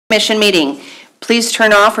Commission meeting. Please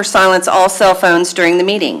turn off or silence all cell phones during the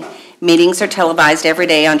meeting. Meetings are televised every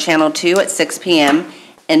day on Channel 2 at 6 p.m.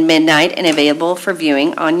 and midnight and available for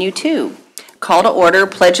viewing on YouTube. Call to order,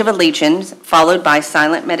 Pledge of Allegiance, followed by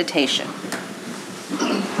silent meditation.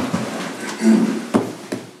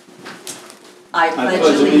 I pledge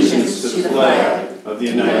allegiance to the flag of the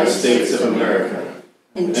United States of America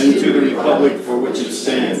and to the republic for which it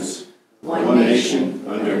stands, one nation,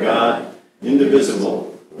 under God, indivisible,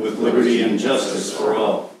 with liberty and justice for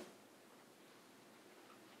all.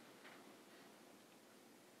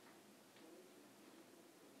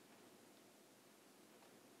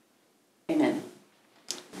 Amen.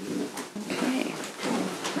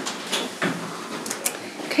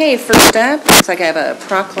 Okay, first up, looks like I have a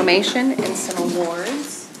proclamation and some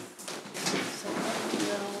awards.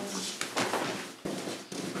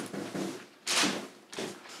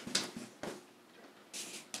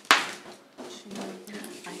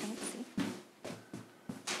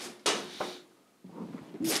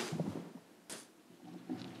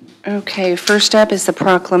 Okay, first up is the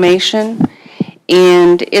proclamation,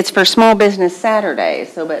 and it's for Small Business Saturday,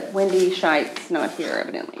 but Wendy Scheit's not here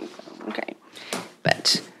evidently, so, okay.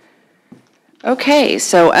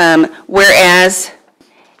 Whereas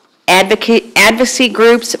advocacy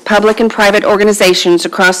groups, public and private organizations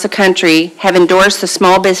across the country have endorsed the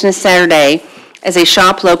Small Business Saturday as a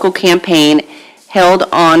shop local campaign held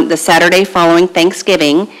on the Saturday following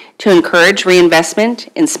Thanksgiving to encourage reinvestment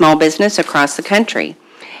in small business across the country.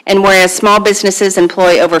 And whereas small businesses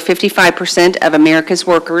employ over 55% of America's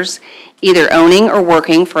workers either owning or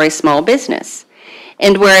working for a small business.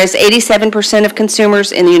 And whereas 87% of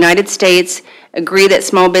consumers in the United States agree that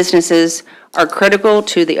small businesses are critical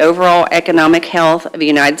to the overall economic health of the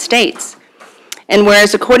United States. And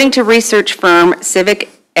whereas according to research firm Civic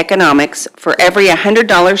Economics, for every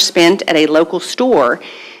 $100 spent at a local store,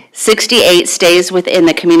 68 stays within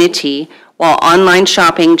the community, while online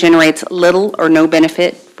shopping generates little or no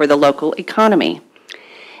benefit for the local economy.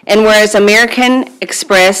 And whereas American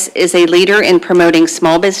Express is a leader in promoting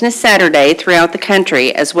Small Business Saturday throughout the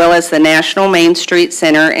country, as well as the National Main Street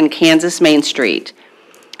Center and Kansas Main Street.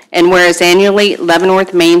 And whereas annually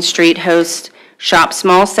Leavenworth Main Street hosts Shop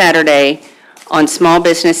Small Saturday on Small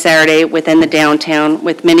Business Saturday within the downtown,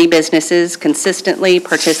 with many businesses consistently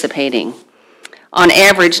participating. On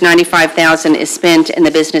average, $95,000 is spent in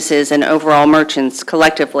the businesses, and overall merchants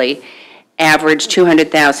collectively average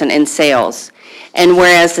 $200,000 in sales. And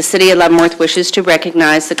whereas the City of Leavenworth wishes to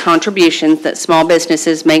recognize the contributions that small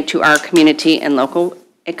businesses make to our community and local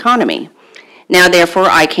economy. Now, therefore,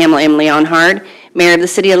 I, Kamala M. Leonhard, Mayor of the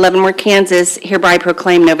City of Leavenworth, Kansas, hereby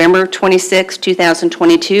proclaim November 26,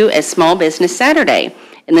 2022 as Small Business Saturday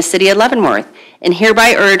in the City of Leavenworth, and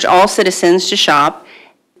hereby urge all citizens to shop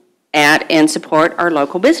at and support our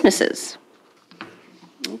local businesses.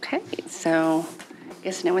 Okay, so I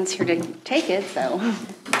guess no one's here to take it, so.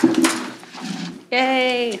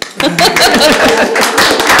 Yay. Yay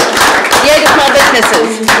to small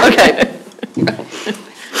businesses. Okay.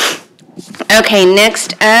 Okay,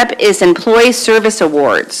 next up is Employee Service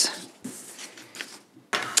Awards.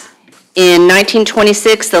 In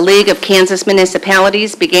 1926, the League of Kansas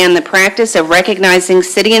Municipalities began the practice of recognizing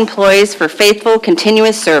city employees for faithful,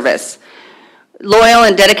 continuous service. Loyal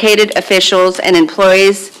and dedicated officials and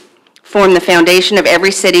employees form the foundation of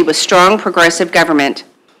every city with strong progressive government.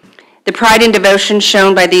 The pride and devotion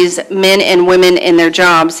shown by these men and women in their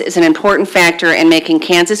jobs is an important factor in making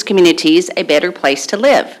Kansas communities a better place to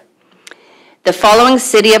live. The following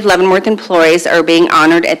City of Leavenworth employees are being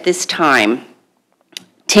honored at this time.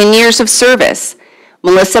 10 years of service,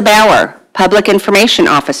 Melissa Bauer, Public Information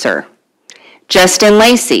Officer. Justin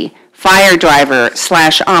Lacey, Fire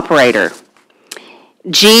Driver/Operator.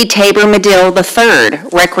 G. Tabor Medill III,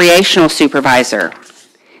 Recreational Supervisor.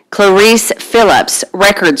 Clarice Phillips,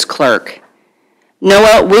 Records Clerk.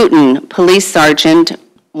 Noah Wooten, Police Sergeant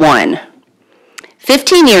 1.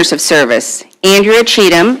 15 years of service, Andrea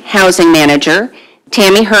Cheatham, Housing Manager.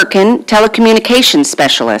 Tammy Herkin, Telecommunications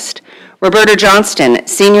Specialist. Roberta Johnston,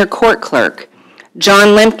 Senior Court Clerk. John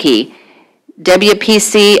Lemke,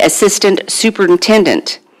 WPC Assistant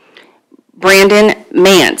Superintendent. Brandon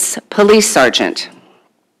Mance, Police Sergeant.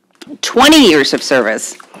 20 years of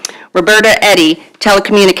service, Roberta Eddy,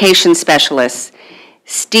 Telecommunications Specialist.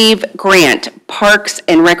 Steve Grant, Parks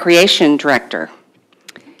and Recreation Director.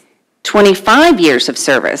 25 years of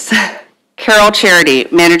service, Carol Charity,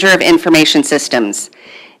 Manager of Information Systems.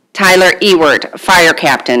 Tyler Ewert, Fire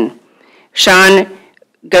Captain. Sean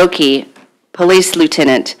Goki, Police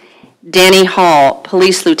Lieutenant. Danny Hall,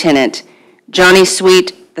 Police Lieutenant. Johnny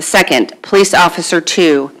Sweet II, Police Officer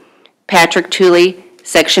 2. Patrick Tooley,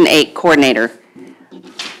 Section 8 Coordinator.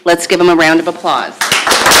 Let's give him a round of applause.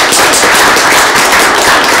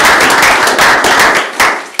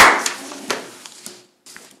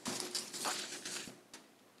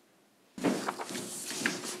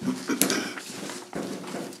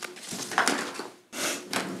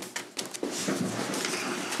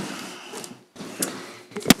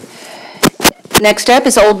 Next up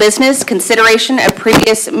is old business, consideration of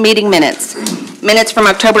previous meeting minutes. Minutes from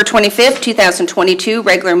October 25th, 2022,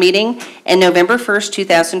 regular meeting, and November 1st,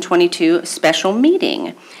 2022, special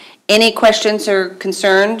meeting. Any questions or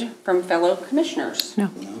concerns from fellow commissioners? No.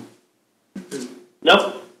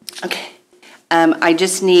 No. Okay. I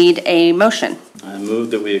just need a motion. I move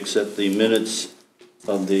that we accept the minutes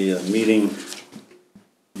of the meeting,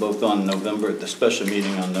 both on the special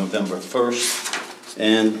meeting on November 1st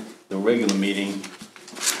and the regular meeting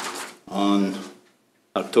on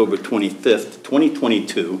October 25th,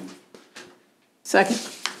 2022. Second.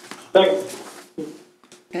 Second.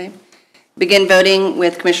 Okay. Begin voting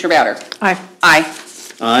with Commissioner Bowder. Aye. Aye.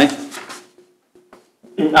 Aye.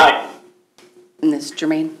 Aye. And this,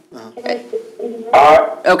 Jermaine?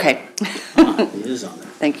 Aye. Okay. He is on there.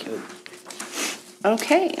 Thank you.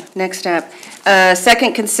 Okay, next up,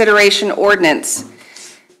 second consideration ordinance.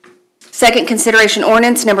 Second consideration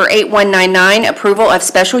ordinance number 8199, approval of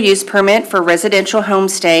special use permit for residential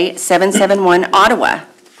homestay 771 Ottawa.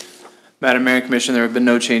 Madam Mayor and Commission, there have been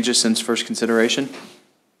no changes since first consideration.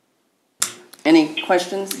 Any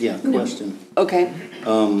questions? Yeah, question. Okay.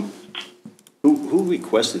 Who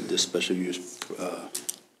requested this special use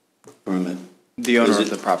permit? The owner Was of it-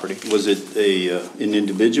 the property. Was it an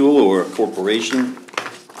individual or a corporation?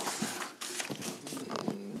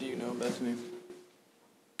 Do you know, Bethany?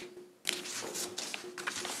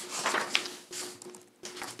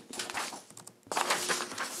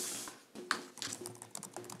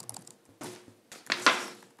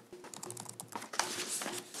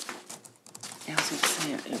 I was going to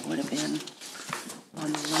say it would have been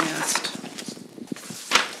on the last.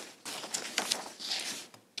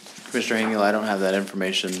 Commissioner Hingle, I don't have that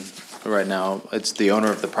information right now. It's the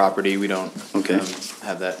owner of the property. We don't Okay.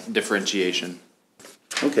 have that differentiation.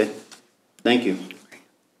 Okay, thank you.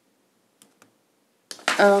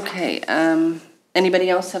 Okay, anybody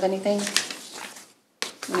else have anything?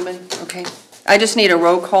 Anybody? Okay. I just need a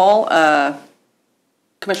roll call.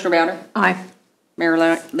 Commissioner Bowder? Aye. Mayor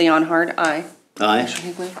Leonhard? Aye. Aye. Commissioner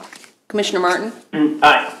Higley? Commissioner Martin?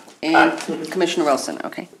 Aye. And Commissioner Wilson,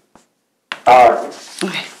 okay. Aye.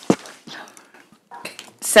 Okay.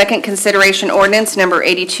 Second consideration ordinance number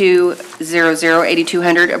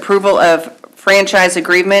 8200, approval of franchise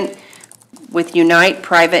agreement with Unite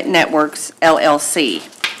Private Networks LLC.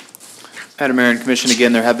 Madam Mayor and Commission,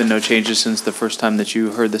 again, there have been no changes since the first time that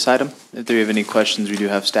you heard this item. If you have any questions, we do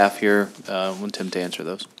have staff here. We'll attempt to answer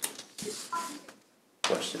those.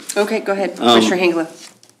 Question. Okay, go ahead, Commissioner Hengler.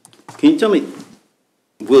 Can you tell me,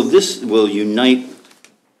 will Unite,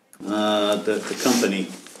 the company,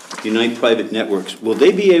 Unite Private Networks, will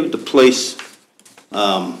they be able to place,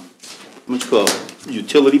 what's it called,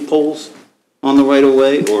 utility poles on the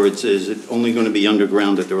right-of-way, or is it only going to be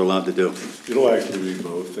underground that they're allowed to do? It'll actually be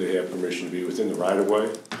both. They have permission to be within the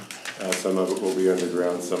right-of-way. Some of it will be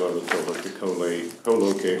underground, some of it they'll look to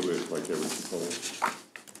co-locate with like every pole.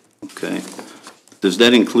 Okay. Does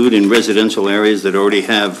that include in residential areas that already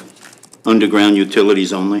have underground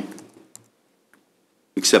utilities only?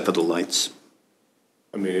 Except for the lights?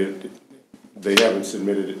 I mean, they haven't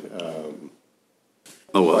submitted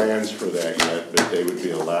Oh, well, plans for that yet, but they would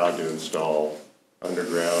be allowed to install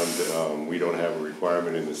underground. We don't have a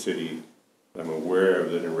requirement in the city. I'm aware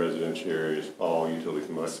of that in residential areas, all utilities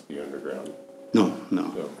must be underground. no,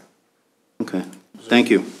 no. So, Okay, thank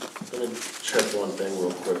you. Let me check one thing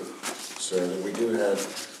real quick, sir. We did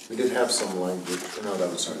have some language, no, that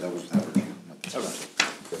was Aberdeen. So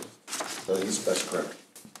that's correct.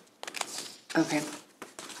 Okay.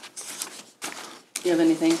 Do you have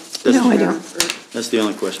anything? No, I don't. That's the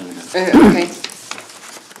only question I have.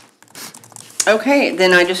 Okay. Okay,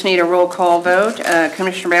 then I just need a roll call vote.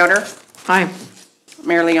 Commissioner Bowder? Aye.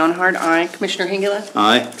 Mayor Leonhard, aye. Commissioner Hengela?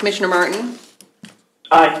 Aye. Commissioner Martin?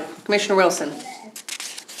 Aye. Commissioner Wilson?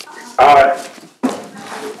 Aye.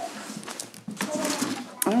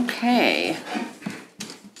 Okay.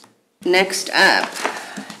 Next up,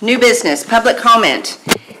 new business, public comment,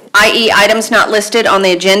 i.e. items not listed on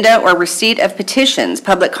the agenda or receipt of petitions.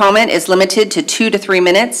 Public comment is limited to 2 to 3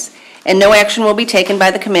 minutes, and no action will be taken by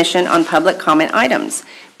the commission on public comment items.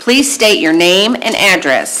 Please state your name and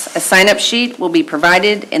address. A sign-up sheet will be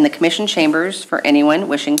provided in the commission chambers for anyone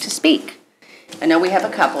wishing to speak. I know we have a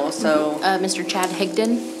couple, so, Mr. Chad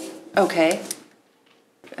Higdon. okay.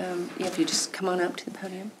 if you just come on up to the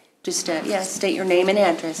podium. Just, state your name and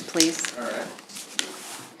address, please.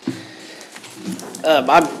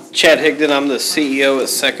 I'm Chad Higdon. I'm the CEO at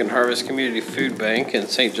Second Harvest Community Food Bank in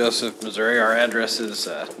St. Joseph, Missouri. Our address is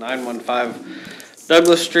 915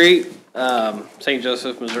 Douglas Street, St.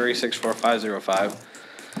 Joseph, Missouri, 64505.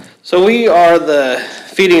 So we are the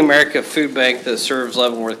Feeding America Food Bank that serves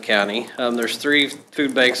Leavenworth County. There's 3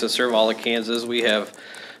 food banks that serve all of Kansas. We have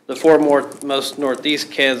the 4 most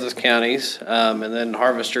northeast Kansas counties, and then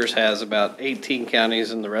Harvesters has about 18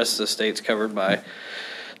 counties, and the rest of the state's covered by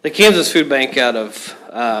the Kansas Food Bank out of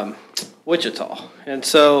Wichita. And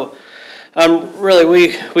so really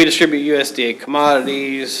we distribute USDA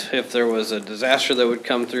commodities. If there was a disaster that would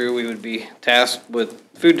come through, we would be tasked with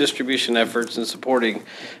food distribution efforts and supporting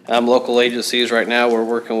local agencies. Right now we're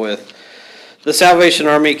working with the Salvation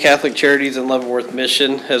Army, Catholic Charities, and Leavenworth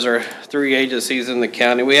Mission as our 3 agencies in the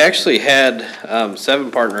county. We actually had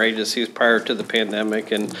 7 partner agencies prior to the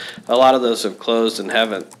pandemic, and a lot of those have closed and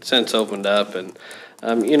haven't since opened up. And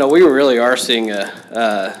we really are seeing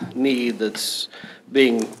a need that's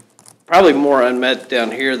being probably more unmet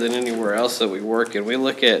down here than anywhere else that we work in. We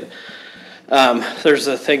look at, there's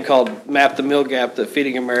a thing called Map the Meal Gap that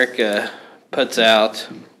Feeding America puts out.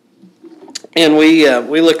 And we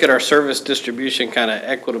look at our service distribution kind of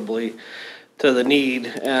equitably to the need.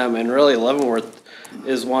 And really Leavenworth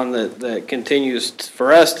is one that continues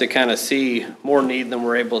for us to kind of see more need than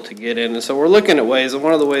we're able to get in. And so we're looking at ways, and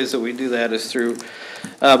one of the ways that we do that is through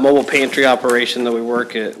mobile pantry operation that we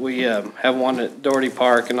work at. We have one at Doherty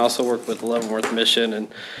Park and also work with the Leavenworth Mission and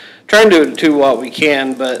trying to do what we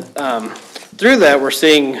can. But through that, we're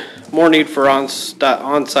seeing more need for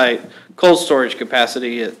on-site cold storage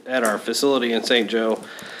capacity at our facility in St. Joe.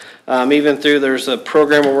 Even through, there's a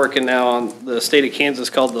program we're working now on the state of Kansas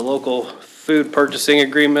called the Local Food Purchasing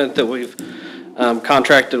Agreement that we've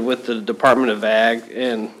contracted with the Department of Ag.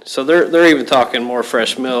 And so they're even talking more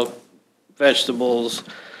fresh milk, vegetables,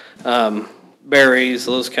 berries,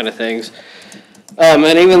 those kind of things. And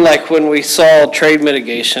even like when we saw trade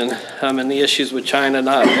mitigation and the issues with China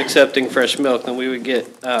not accepting fresh milk, then we would get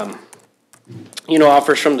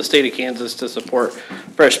offers from the state of Kansas to support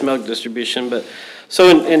fresh milk distribution. But so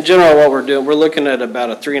in general, what we're doing, we're looking at about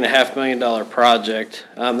a $3.5 million project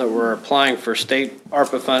that we're applying for state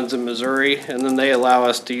ARPA funds in Missouri, and then they allow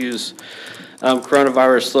us to use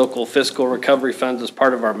coronavirus local fiscal recovery funds as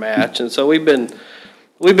part of our match. And so we've been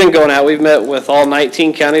going out. We've met with all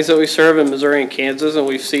 19 counties that we serve in Missouri and Kansas, and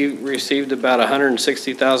we've received about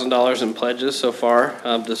 $160,000 in pledges so far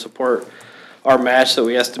to support our match that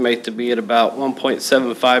we estimate to be at about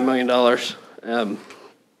 $1.75 million.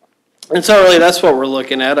 And so really that's what we're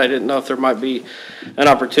looking at. I didn't know if there might be an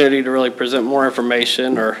opportunity to really present more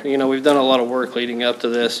information, or, we've done a lot of work leading up to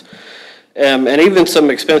this. And even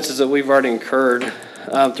some expenses that we've already incurred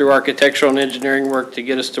through architectural and engineering work to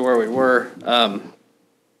get us to where we were.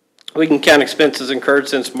 We can count expenses incurred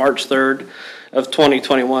since March 3rd of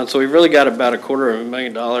 2021. So we've really got about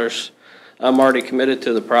 $250,000 already committed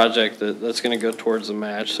to the project that's going to go towards the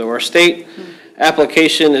match. So our state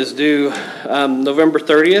application is due November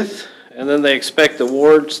 30th, and then they expect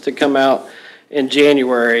awards to come out in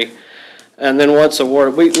January. And then once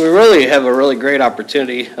awarded, we really have a really great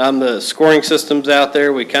opportunity. The scoring system's out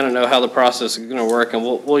there. We kind of know how the process is going to work, and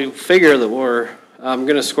we'll figure that we're going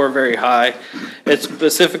to score very high. It's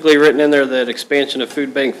specifically written in there that expansion of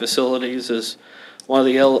food bank facilities is one of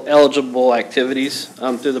the eligible activities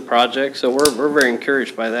through the project. So we're very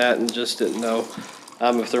encouraged by that, and just didn't know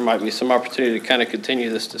if there might be some opportunity to kind of continue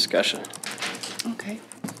this discussion. Okay.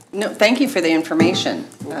 No, thank you for the information.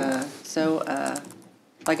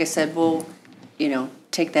 Like I said, we'll,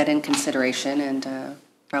 take that in consideration and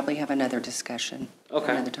probably have another discussion.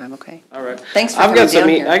 Okay. Another time, okay? All right. Thanks for coming down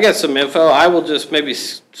here. I got some info. I will just maybe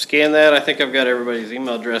scan that. I think I've got everybody's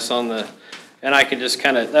email address on and I can just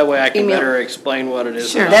kind of, that way I can better explain what it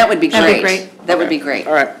is. Sure. That would be great. That'd be great. That would be great.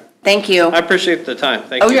 All right. Thank you. I appreciate the time.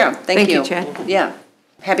 Thank you. Oh, yeah, thank you. Chad. Yeah.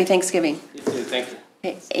 Happy Thanksgiving. You too. Thank you.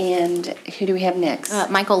 Okay, and who do we have next?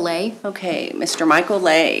 Michael Lay. Okay, Mr. Michael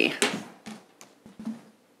Lay.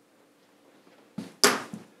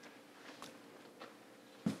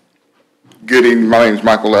 Good evening. My name is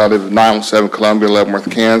Michael Lay. I live at 917 Columbia,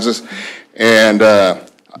 Leavenworth, Kansas. And I'm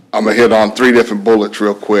going to hit on 3 different bullets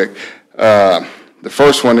real quick. The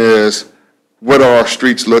first one is, what are our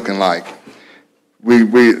streets looking like? We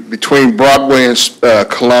between Broadway and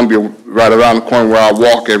Columbia, right around the corner where I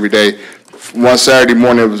walk every day, one Saturday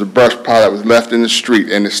morning there was a brush pile that was left in the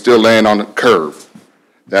street and it's still laying on the curb.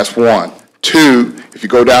 That's one. 2, if you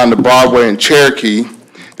go down to Broadway and Cherokee,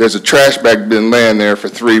 there's a trash bag been laying there for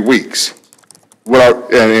 3 weeks.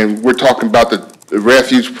 and we're talking about the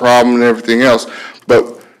refuge problem and everything else,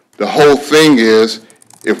 but the whole thing is,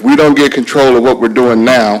 if we don't get control of what we're doing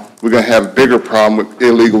now, we're gonna have a bigger problem with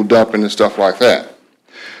illegal dumping and stuff like that.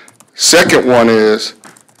 Second one is,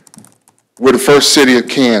 we're the first city of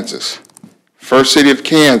Kansas. First city of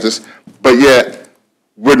Kansas, but yet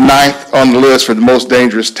we're 9th on the list for the most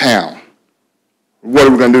dangerous town. What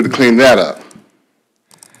are we gonna do to clean that up?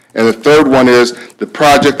 And the third one is, the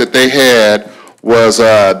project that they had was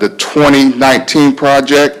the 2019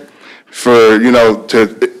 project for,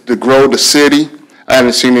 to grow the city. I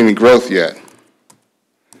haven't seen any growth yet.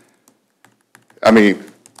 I mean,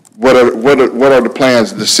 what are the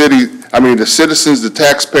plans? The citizens, the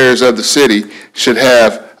taxpayers of the city should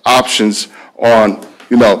have options on,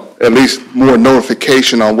 at least more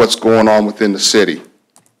notification on what's going on within the city.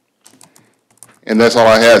 And that's all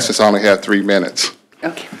I have, since I only have 3 minutes.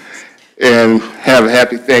 Okay. And have a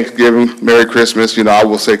happy Thanksgiving, Merry Christmas. I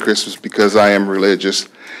will say Christmas because I am religious,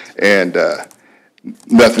 and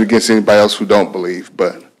nothing against anybody else who don't believe,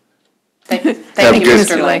 but Thank have you, a good-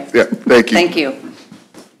 Mr. Lake. Yeah, thank you. Thank you.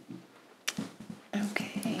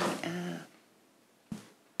 Okay.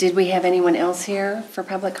 Did we have anyone else here for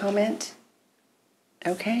public comment?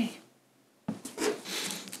 Okay.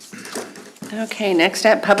 Okay, next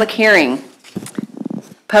up, public hearing.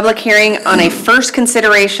 Public hearing on a first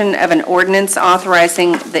consideration of an ordinance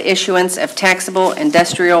authorizing the issuance of taxable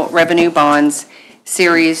industrial revenue bonds,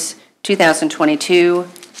 Series 2022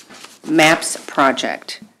 MAPS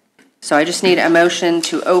project. So I just need a motion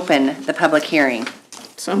to open the public hearing.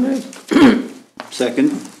 So moved.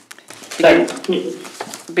 Second?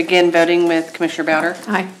 Begin voting with Commissioner Bowder.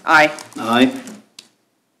 Aye. Aye. Aye.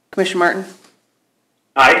 Commissioner Martin.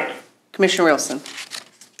 Aye. Commissioner Wilson.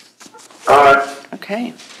 Aye.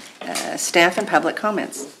 Okay. Staff and public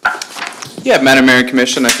comments. Yeah, Madam Mayor and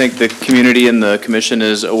Commission, I think the community and the commission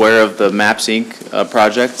is aware of the MAPS Inc.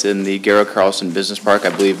 Project in the Garrow Carlson Business Park. I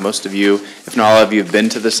believe most of you, if not all of you, have been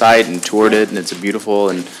to the site and toured it, and it's a beautiful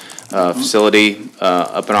and facility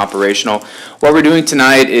up and operational. What we're doing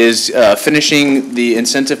tonight is finishing the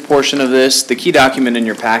incentive portion of this. The key document in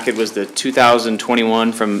your packet was the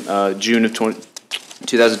 2021 from June of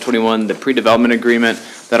 2021, the pre-development agreement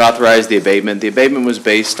that authorized the abatement. The abatement was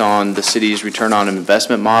based on the city's return on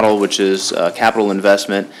investment model, which is capital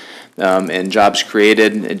investment and jobs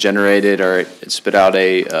created and generated, or it spit out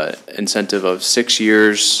a incentive of 6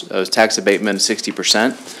 years of tax abatement of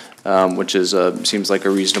 60%, which is seems like a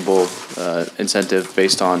reasonable incentive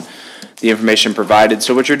based on the information provided.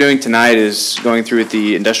 So what you're doing tonight is going through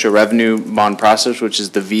the industrial revenue bond process, which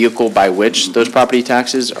is the vehicle by which those property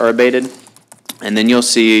taxes are abated. And then you'll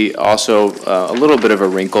see also a little bit of a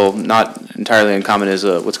wrinkle, not entirely uncommon, is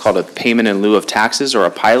what's called a payment in lieu of taxes, or a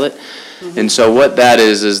pilot. Mm-hmm. And so what that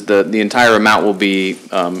is the entire amount will be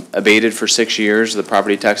abated for 6 years, the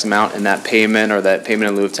property tax amount, and that payment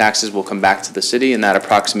in lieu of taxes will come back to the city, and that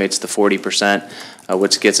approximates the 40%,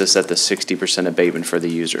 which gets us at the 60% abatement for the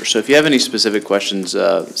user. So if you have any specific questions,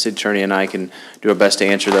 City Attorney and I can do our best to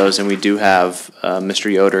answer those, and we do have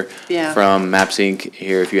Mr. Yoder from MAPS Inc.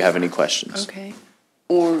 here if you have any questions. Okay.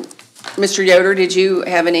 Or, Mr. Yoder, did you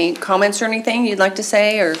have any comments or anything you'd like to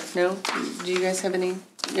say, or no? Do you guys have any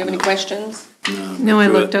questions? No, I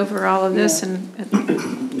looked over all of this and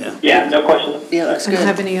Yeah, no questions. Yeah, looks I don't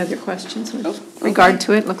have good. any other questions with okay. regard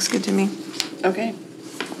to it. Looks good to me. Okay.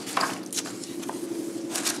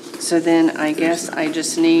 So then I guess I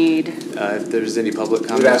just need, If there's any public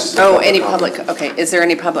comments. oh, any public, okay. Is there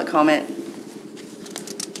any public comment?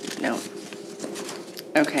 No.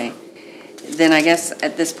 Okay. Then I guess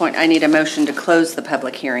at this point, I need a motion to close the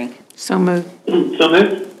public hearing. So moved. So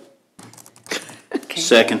moved. Okay.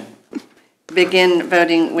 Second? Begin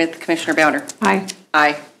voting with Commissioner Bowder. Aye.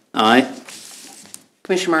 Aye. Aye.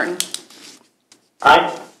 Commissioner Martin.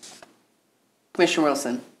 Aye. Commissioner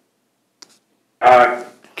Wilson. Aye.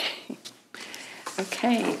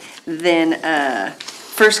 Okay. Then,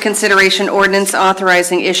 first consideration ordinance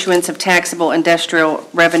authorizing issuance of taxable industrial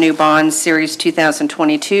revenue bonds, Series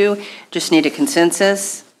 2022. Just need a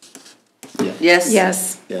consensus? Yes?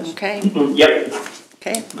 Yes. Yes. Okay. Yep.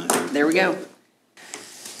 Okay, there we go.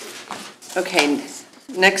 Okay,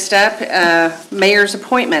 next up, mayor's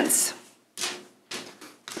appointments.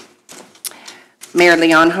 Mayor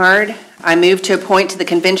Leonhard, I move to appoint to the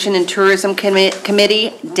Convention and Tourism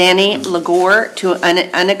Committee Danny Legore to an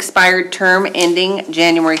unexpired term ending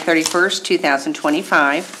January 31st,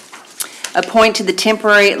 2025. Appoint to the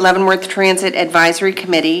temporary Leavenworth Transit Advisory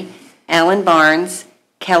Committee Alan Barnes,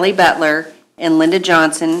 Kelly Butler, and Linda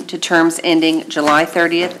Johnson to terms ending July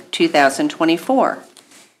 30th, 2024.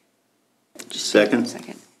 Second?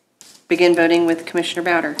 Begin voting with Commissioner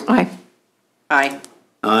Bowder. Aye. Aye.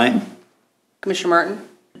 Aye. Commissioner Martin?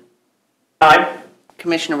 Aye.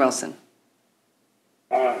 Commissioner Wilson?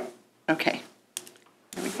 Aye. Okay.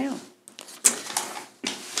 There we go.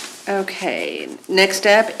 Okay, next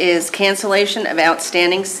up is cancellation of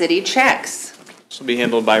outstanding city checks. This will be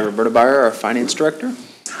handled by Roberta Byer, our finance director.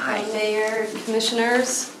 Hi. Mayor,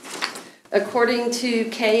 Commissioners, according to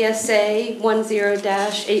KSA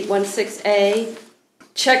 10-816A,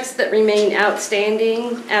 checks that remain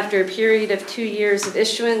outstanding after a period of 2 years of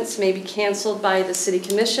issuance may be canceled by the City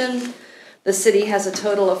Commission. The city has a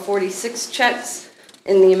total of 46 checks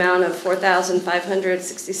in the amount of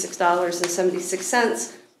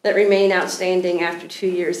 $4,566.76 that remain outstanding after 2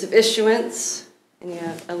 years of issuance, and you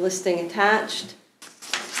have a listing attached.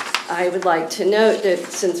 I would like to note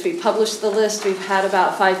that since we published the list, we've had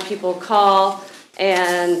about 5 people call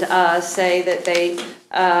and say that they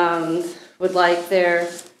would like their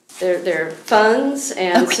funds,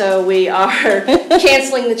 and so we are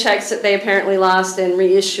canceling the checks that they apparently lost and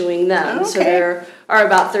reissuing them. So Okay. there are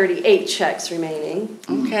about 38 checks remaining.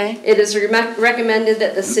 Okay. It is recommended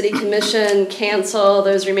that the City Commission cancel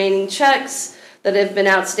those remaining checks that have been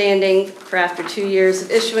outstanding for after 2 years of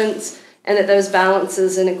issuance, and that those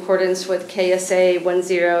balances in accordance with KSA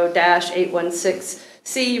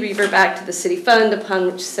 10-816C revert back to the city fund upon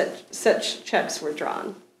which such checks were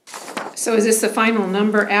drawn. So is this the final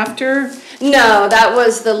number after? No, that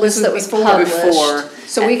was the list was that was before. published.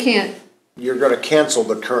 So we can't, You're gonna cancel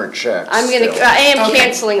the current checks. I am Okay.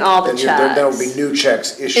 canceling all the And checks. there will be new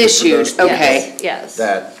checks issued for Issued, those okay. people Yes.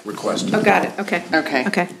 that requested. oh, got it, okay. Okay.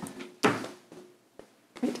 Okay.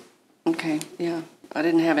 Okay, yeah. I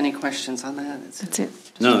didn't have any questions on that. That's it.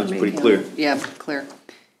 No, it's pretty clear. Yeah, clear.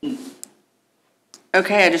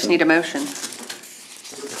 Okay, I just need a motion.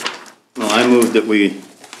 Well, I move that we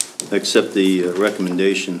accept the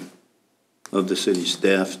recommendation of the city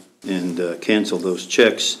staff and cancel those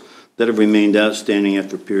checks that have remained outstanding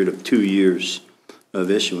after a period of 2 years of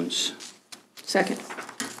issuance. Second.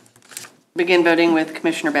 Begin voting with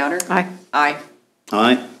Commissioner Bowder. Aye. Aye.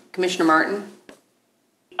 Aye. Commissioner Martin?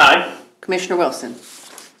 Aye. Commissioner Wilson?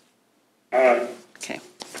 Aye. Okay.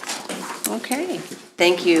 Okay,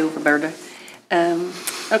 thank you, Roberta.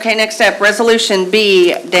 Okay, next up, Resolution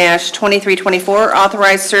B-2324,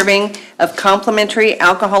 authorized serving of complimentary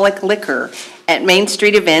alcoholic liquor at Main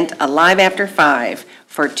Street event Alive After 5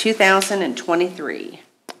 for 2023.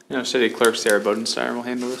 City Clerk Sarah Bodenstein will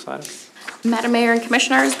handle this item. Madam Mayor and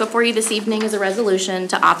Commissioners, before you this evening is a resolution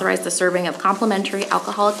to authorize the serving of complimentary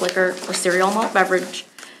alcoholic liquor or cereal malt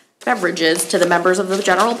beverages to the members of the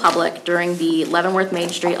general public during the Leavenworth Main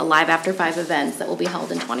Street Alive After 5 events that will be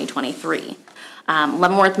held in 2023.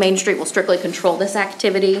 Leavenworth Main Street will strictly control this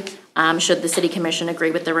activity. Should the City Commission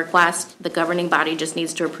agree with the request, the governing body just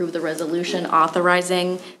needs to approve the resolution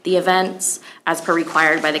authorizing the events as per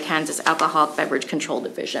required by the Kansas Alcoholic Beverage Control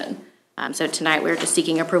Division. So tonight we're just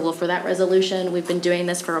seeking approval for that resolution. We've been doing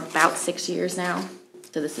this for about 6 years now,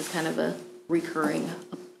 so this is kind of a recurring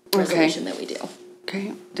resolution that we do.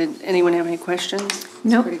 Okay, did anyone have any questions?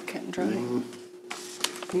 Nope. Pretty cut and dry.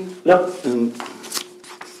 No.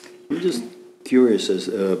 I'm just curious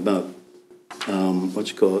about,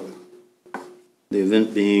 the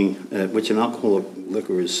event being, at which an alcoholic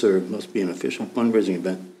liquor is served must be an official fundraising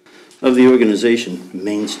event of the organization,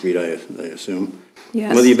 Main Street, I assume.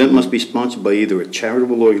 Yes. Well, the event must be sponsored by either a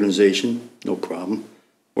charitable organization, no problem,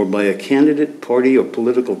 or by a candidate, party, or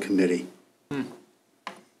political committee.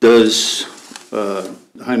 Does,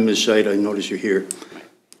 hi, Ms. Scheid, I notice you're here.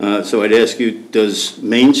 So I'd ask you, does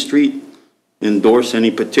Main Street endorse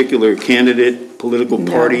any particular candidate, political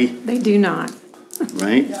party, They do not.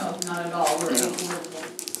 right? No, not at all. We're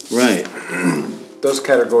Right. Those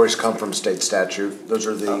categories come from state statute. Those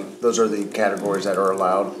are the categories that are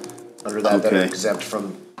allowed under that are Okay. exempt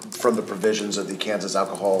from the provisions of the Kansas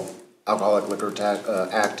Alcoholic Liquor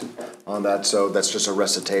Act on that. So that's just a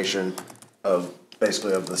recitation of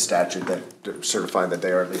basically of the statute that certifying that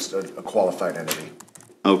they are at least a qualified entity.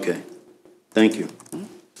 Okay. Thank you.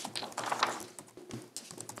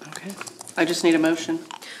 Okay, I just need a motion.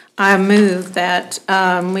 I move that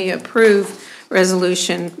we approve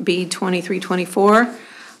Resolution B-2324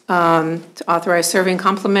 to authorize serving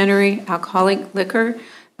complimentary alcoholic liquor,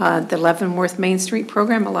 the Leavenworth Main Street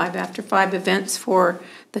Program, Alive After 5 events for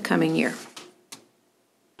the coming year.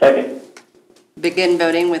 Second. Begin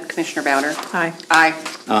voting with Commissioner Bowder. Aye. Aye.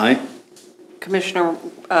 Aye. Commissioner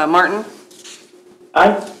Martin?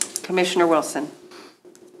 Aye. Commissioner Wilson?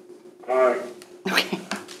 Aye. Okay.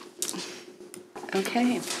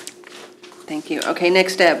 Okay. Thank you. Okay,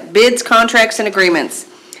 next up, bids, contracts, and agreements.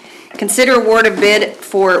 Consider award of bid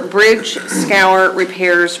for bridge scour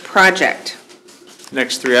repairs project.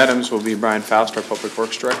 Next three items will be Brian Faust, our Public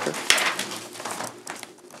Works Director.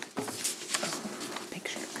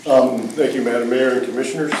 Thank you, Madam Mayor and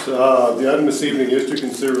Commissioners. The item this evening is to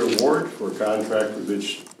consider award for a contract for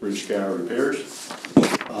bridge scour repairs.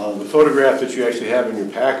 The photograph that you actually have in your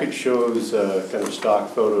package shows kind of a stock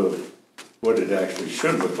photo of what it actually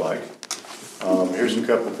should look like. Here's a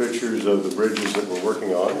couple pictures of the bridges that we're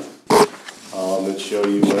working on that show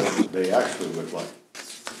you what they actually look like.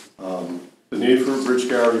 The need for bridge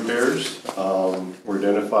scour repairs were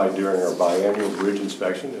identified during our biannual bridge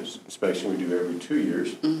inspection. This inspection we do every 2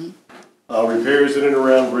 years. Repairs in and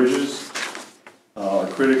around bridges are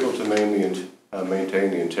critical to maintain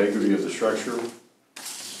the integrity of the structure.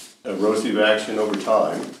 Erosive action over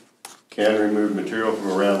time can remove material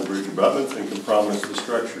from around bridge abutments and compromise the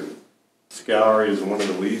structure. Scour is one of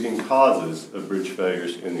the leading causes of bridge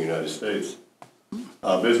failures in the United States.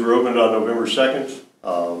 Bids were opened on November 2nd.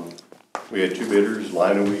 We had two bidders,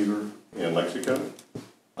 Leavenworth and Lexico.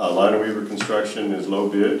 Leavenworth Construction is low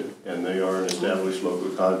bid, and they are an established local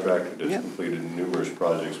contractor that's completed numerous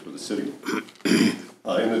projects for the city.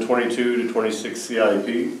 In the 22 to 26 CIP,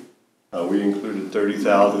 we included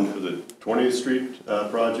 $30,000 for the 20th Street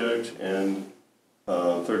project and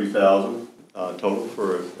 $30,000 total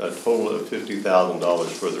for a total of $50,000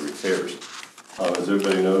 for the repairs. As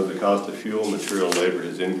everybody knows, the cost of fuel, material, and labor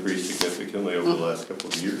has increased significantly over the last couple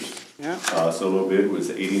of years. So low bid was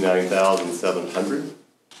 $89,700,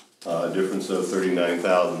 a difference of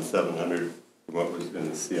 $39,700 from what was in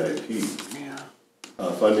the CIP.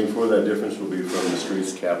 Funding for that difference will be from the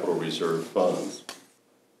streets capital reserve funds.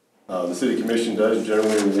 The City Commission does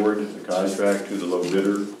generally award the contract to the low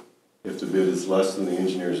bidder if the bid is less than the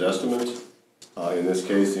engineer's estimate. In this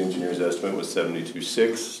case, the engineer's estimate was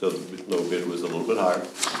 $72,600, so the low bid was a little bit higher.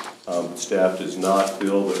 Staff does not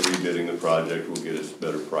feel that rebidding the project will get us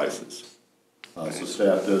better prices. So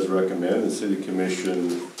staff does recommend the City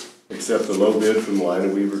Commission accept the low bid from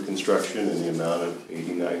Leavenworth Construction in the amount of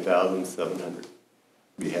 $89,700.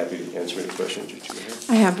 Be happy to answer any questions that you have.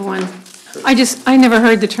 I have one. I never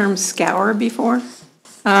heard the term scour before.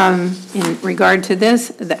 In regard to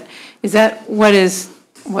this, is that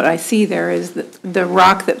what I see there is the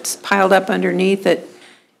rock that's piled up underneath that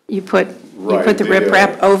you put the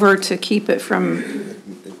riprap over to keep it from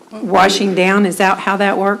washing down? Is that how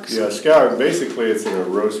that works? Yeah, scour, basically it's an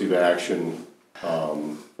erosive action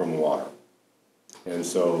from water. And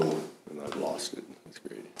so, and I've lost it. That's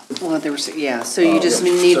great. Well, there was, so you just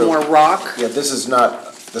need more rock? Yeah, this is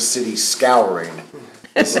not the city scouring.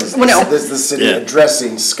 This is Well, no. this is the city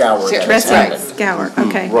addressing scour that has Dressing happened. scour,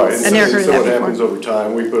 okay. Right, I never heard so that what happens before. over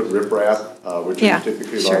time, we put riprap, which Yeah, is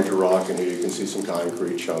typically sure. larger rock, and here you can see some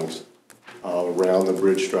concrete chunks around the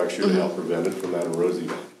bridge structure to help prevent it from that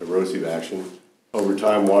erosive action. Over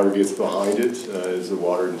time, water gets behind it as the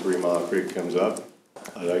water in 3 Mile Creek comes up.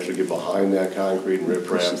 It'll actually get behind that concrete and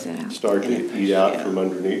riprap, start to eat out from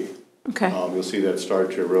underneath. Okay. You'll see that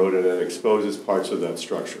start to erode, and it exposes parts of that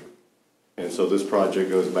structure. And so this project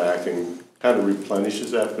goes back and kind of replenishes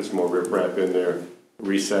that, puts more riprap in there,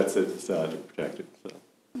 resets it to protect it. So.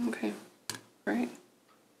 Okay, great.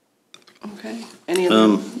 Okay, any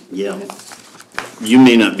other? Yeah. You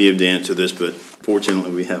may not be able to answer this, but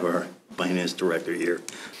fortunately we have our finance director here.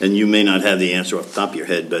 And you may not have the answer off the top of your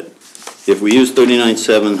head, but if we use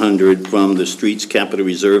 $39,700 from the streets capital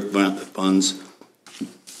reserve funds,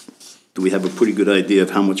 do we have a pretty good idea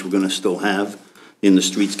of how much we're going to still have in the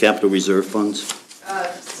streets capital reserve funds?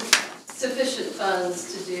 Sufficient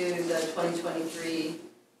funds to do the 2023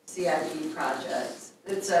 CIP project.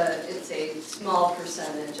 It's a small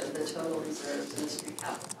percentage of the total reserves in the street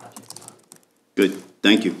capital project fund. Good,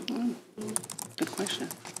 thank you. Good question.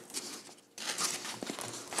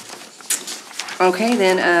 Okay,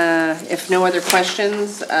 then, if no other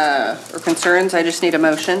questions or concerns, I just need a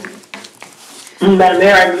motion. Madam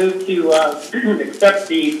Mayor, I move to accept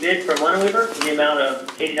the bid from Leavenworth in the amount of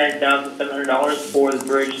 $89,700 for the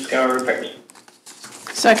bridge scour repairs.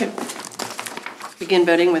 Second. Begin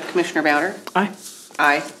voting with Commissioner Bowder. Aye.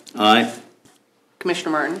 Aye. Aye.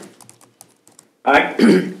 Commissioner Martin.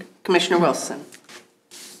 Aye. Commissioner Wilson.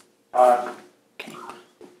 Aye.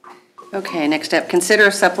 Okay, next up,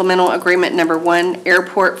 consider supplemental agreement number 1,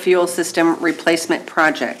 airport fuel system replacement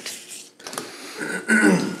project.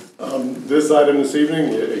 This item this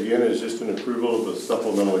evening, again, is just an approval of a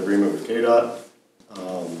supplemental agreement with KDOT.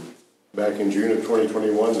 Back in June of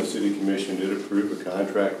 2021, the City Commission did approve a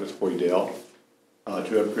contract with Hoydell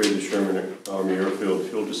to upgrade the Sherman Army Airfield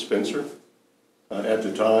fuel dispenser. At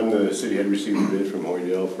the time, the city had received a bid from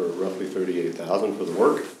Hoydell for roughly $38,000 for the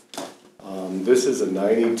work. This is a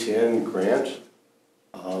 90-10 grant,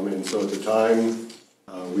 and so at the time,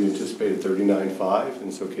 we anticipated 39.5,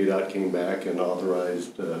 and so KDOT came back and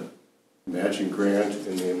authorized a matching grant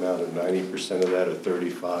in the amount of 90% of that at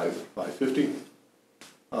 35,550.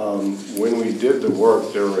 When we did the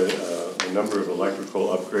work, there were a number of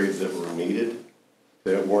electrical upgrades that were needed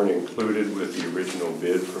that weren't included with the original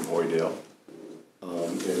bid from Hoydale.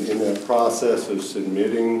 And in that process of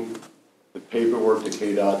submitting the paperwork to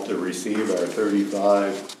KDOT to receive our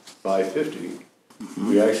 35,550,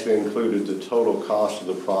 we actually included the total cost of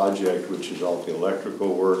the project, which is all the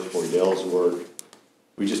electrical work, Hoydale's work.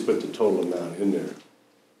 We just put the total amount in there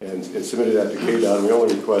and submitted that to KDOT, and we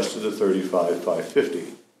only requested the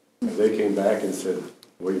 35,550. And they came back and said,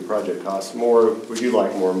 well, your project costs more, would you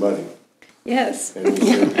like more money? Yes. And we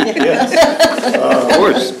said, yes. Of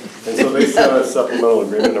course. And so they sent us supplemental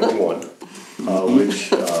agreement number 1,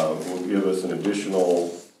 which will give us an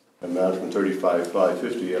additional amount from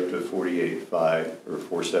 35,550 up to 48,500 or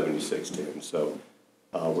 476.10. So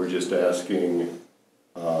we're just asking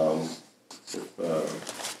for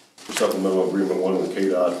supplemental agreement 1 with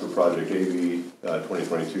KDOT for project AV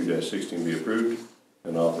 2022-16 be approved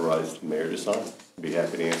and authorize the mayor to sign. I'd be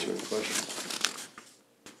happy to answer any questions.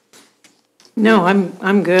 No,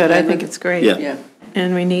 I'm good. I think it's great. Yeah.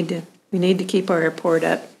 And we need to keep our airport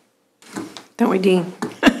up. Don't we, Dean?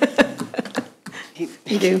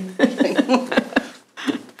 You do.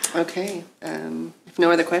 Okay, if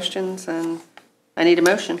no other questions, I need a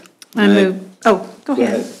motion. I move, go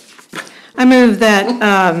ahead. I move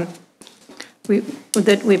that, we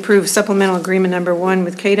approve supplemental agreement number 1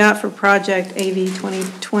 with KDOT for project AV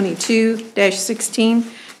 2022-16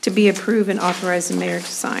 to be approved and authorize the mayor to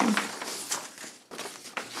sign.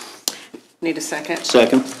 Need a second?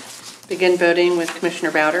 Second. Begin voting with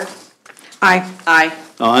Commissioner Bowder. Aye. Aye.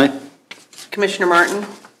 Aye. Commissioner Martin?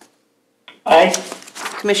 Aye.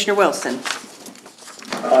 Commissioner Wilson?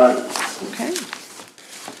 Aye. Okay.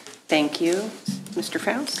 Thank you. Mr.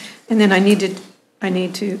 Faust? And then we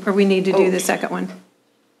need to do the second one.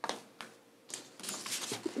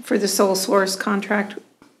 For the sole source contract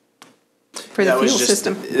for the fuel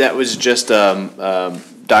system. That was just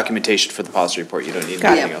documentation for the policy report. You don't need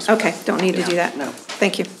Got anything it. else. Okay, don't need to do that. No.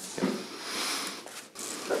 Thank you.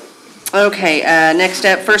 Okay, next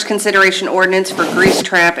up, first consideration ordinance for grease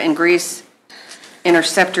trap and grease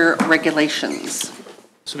interceptor regulations.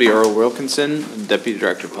 This will be Earl Wilkinson, Deputy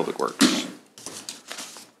Director of Public Works.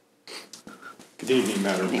 Good evening,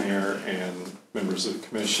 Madam Mayor and members of the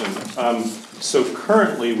commission. So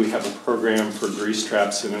currently we have a program for grease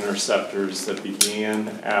traps and interceptors that began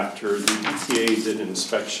after the EPA did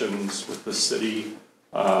inspections with the city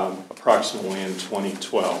approximately in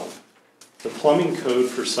 2012. The plumbing code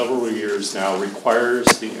for several years now requires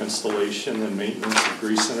the installation and maintenance of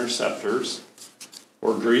grease interceptors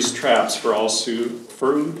or grease traps for all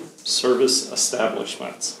food service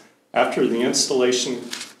establishments. After the installation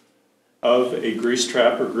of a grease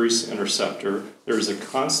trap or grease interceptor, there is a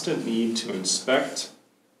constant need to inspect,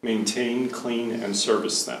 maintain, clean, and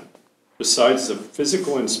service them. Besides the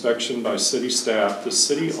physical inspection by city staff, the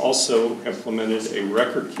city also implemented a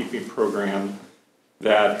record-keeping program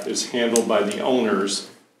that is handled by the owners,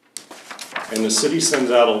 and the city sends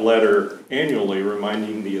out a letter annually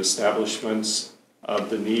reminding the establishments of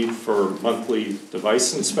the need for monthly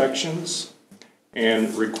device inspections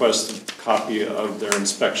and request a copy of their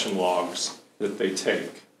inspection logs that they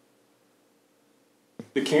take.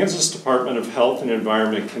 The Kansas Department of Health and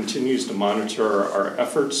Environment continues to monitor our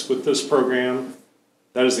efforts with this program.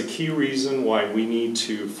 That is a key reason why we need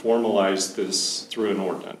to formalize this through an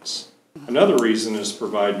ordinance. Another reason is to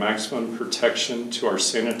provide maximum protection to our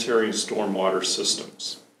sanitary and stormwater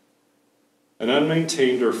systems. An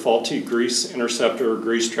unmaintained or faulty grease interceptor or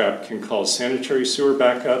grease trap can cause sanitary sewer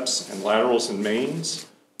backups and laterals and mains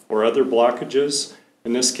or other blockages,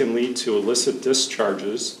 and this can lead to illicit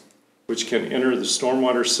discharges, which can enter the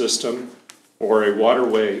stormwater system or a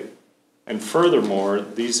waterway. And furthermore,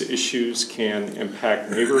 these issues can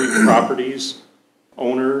impact neighboring properties,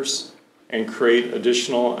 owners, and create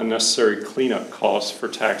additional unnecessary cleanup costs for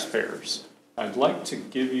taxpayers. I'd like to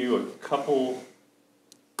give you a couple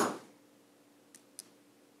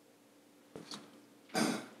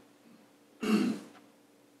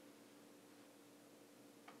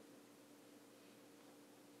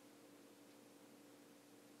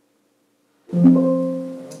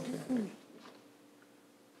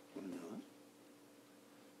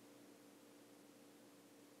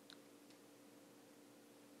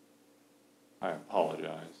I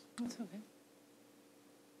apologize. That's okay.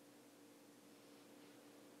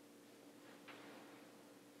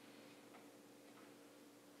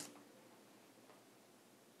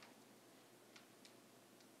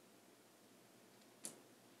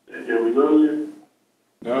 Did we lose it?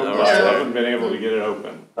 No, I haven't been able to get it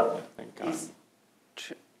open. Thank God.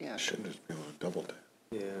 Yeah. Shouldn't just be able to double tap.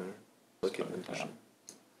 Yeah. Look at the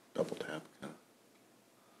Double tap.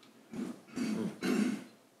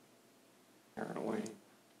 Apparently.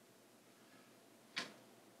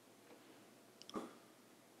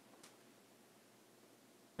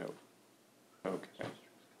 Nope. Okay.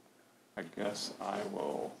 I guess I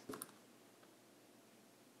will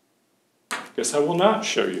not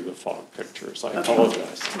show you the fog pictures. I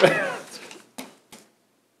apologize.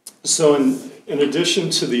 So in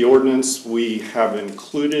addition to the ordinance, we have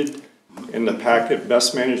included in the packet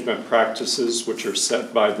best management practices, which are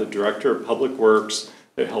set by the Director of Public Works,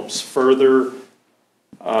 that helps further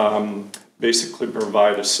basically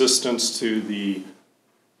provide assistance to the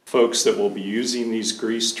folks that will be using these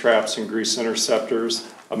grease traps and grease interceptors,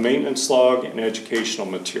 a maintenance log, and educational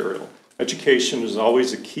material. Education is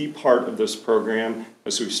always a key part of this program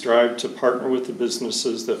as we strive to partner with the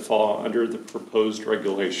businesses that fall under the proposed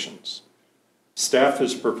regulations. Staff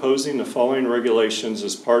is proposing the following regulations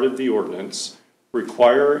as part of the ordinance: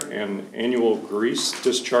 require an annual grease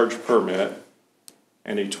discharge permit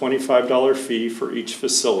and a $25 fee for each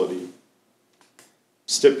facility.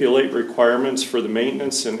 Stipulate requirements for the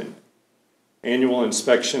maintenance and annual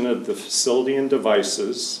inspection of the facility and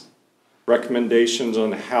devices. Recommendations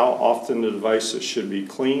on how often the devices should be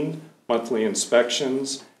cleaned, monthly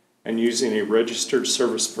inspections, and using a registered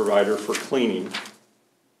service provider for cleaning.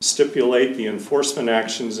 Stipulate the enforcement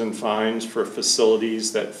actions and fines for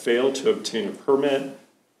facilities that fail to obtain a permit,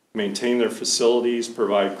 maintain their facilities,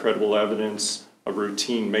 provide credible evidence of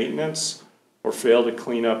routine maintenance, or fail to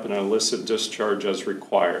clean up an illicit discharge as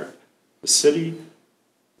required. The city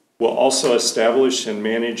will also establish and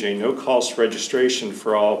manage a no-cost registration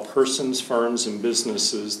for all persons, firms, and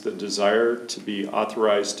businesses that desire to be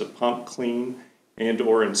authorized to pump, clean,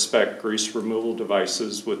 and/or inspect grease removal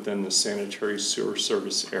devices within the sanitary sewer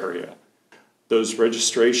service area. Those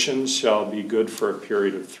registrations shall be good for a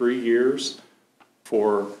period of 3 years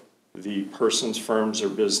for the persons, firms, or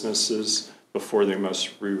businesses before they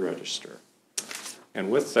must re-register. And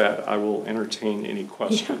with that, I will entertain any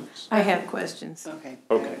questions. I have questions. Okay.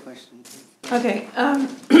 Okay. I have a question. Okay,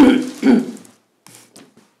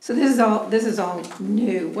 so this is all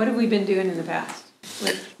new. What have we been doing in the past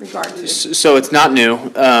with regard to this? So it's not new.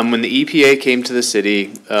 When the EPA came to the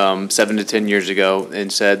city 7 to 10 years ago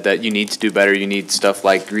and said that you need to do better, you need stuff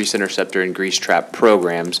like grease interceptor and grease trap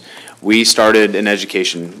programs, we started an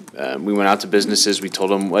education. We went out to businesses, we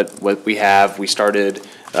told them what we have. We started,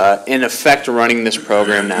 in effect, running this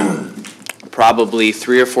program now. Probably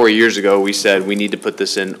 3 or 4 years ago, we said we need to put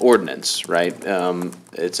this in ordinance, right?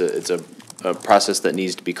 It's a process that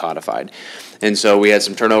needs to be codified. And so we had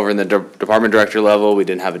some turnover in the department director level. We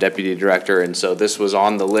didn't have a deputy director. And so this was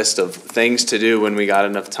on the list of things to do when we got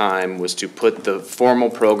enough time, was to put the formal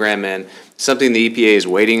program in, something the EPA is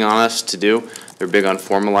waiting on us to do. They're big on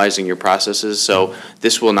formalizing your processes. So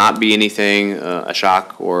this will not be anything, a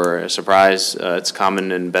shock or a surprise. It's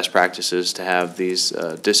common in best practices to have these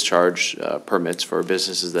discharge permits for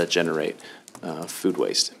businesses that generate food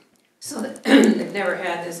waste. So they've never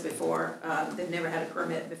had this before, they've never had a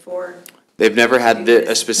permit before? They've never had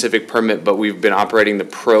a specific permit, but we've been operating the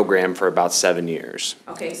program for about 7 years.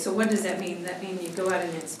 Okay, so what does that mean? Does that mean you go out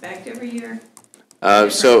and inspect every year?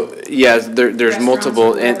 So, yeah, there's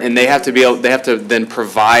multiple, and they have to be able, they have to then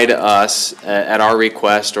provide us at our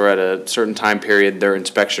request or at a certain time period, their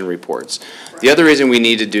inspection reports. The other reason we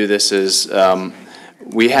need to do this is,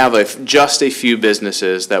 we have just a few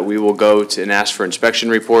businesses that we will go to and ask for inspection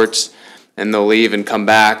reports, and they'll leave and come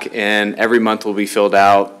back, and every month will be filled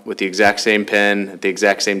out with the exact same pen at the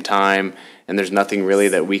exact same time, and there's nothing really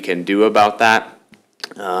that we can do about that.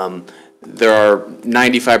 There are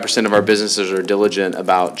 95% of our businesses are diligent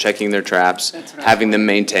about checking their traps, having them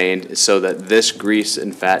maintained so that this grease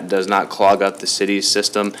and fat does not clog up the city's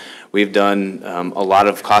system. We've done a lot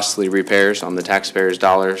of costly repairs on the taxpayers'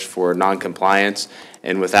 dollars for non-compliance,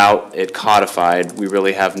 and without it codified, we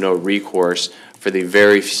really have no recourse for the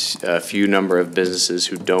very few number of businesses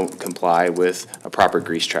who don't comply with a proper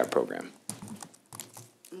grease trap program.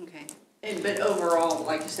 Okay. But overall,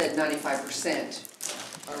 like you said, 95%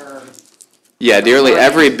 are... Yeah, nearly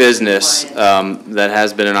every business that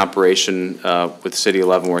has been in operation with the City of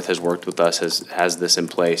Leavenworth has worked with us, has this in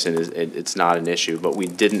place, and it's not an issue. But we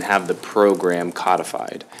didn't have the program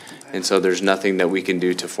codified. And so there's nothing that we can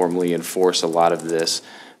do to formally enforce a lot of this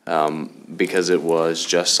because it was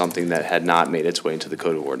just something that had not made its way into the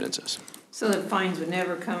Code of Ordinances. So the fines would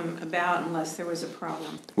never come about unless there was a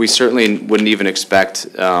problem? We certainly wouldn't even expect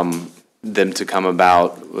them to come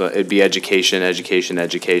about. It'd be education, education,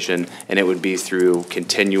 education, and it would be through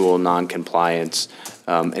continual non-compliance.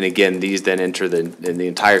 And again, these then enter in the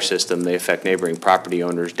entire system. They affect neighboring property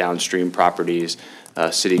owners, downstream properties.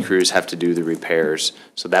 City crews have to do the repairs.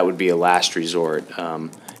 So that would be a last resort.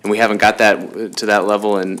 And we haven't got that to that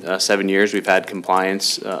level in 7 years. We've had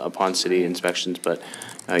compliance upon city inspections, but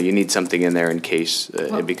you need something in there in case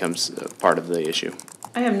it becomes part of the issue.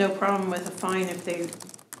 I have no problem with a fine if they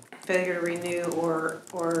failure to renew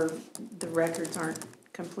or the records aren't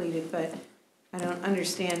completed, but I don't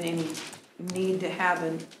understand any need to have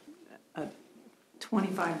a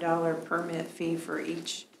 $25 permit fee for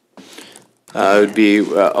each. It would be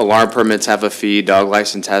alarm permits have a fee, dog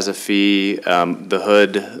license has a fee, the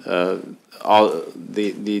hood, all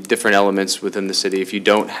the different elements within the city. If you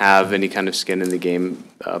don't have any kind of skin in the game,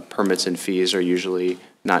 permits and fees are usually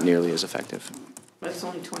not nearly as effective. That's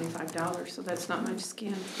only $25, so that's not much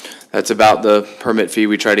skin. That's about the permit fee.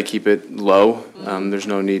 We try to keep it low. There's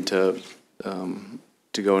no need to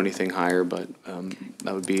go anything higher, but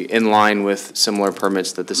that would be in line with similar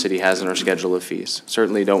permits that the city has in our schedule of fees.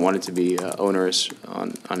 Certainly don't want it to be onerous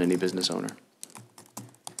on any business owner.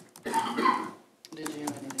 Did you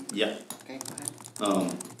have anything? Yeah. Okay, go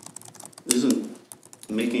ahead. Isn't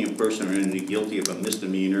making a person or entity guilty of a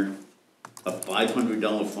misdemeanor a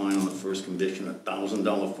 $500 fine on the first conviction, a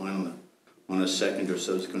 $1,000 fine on a second or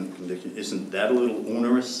subsequent conviction? Isn't that a little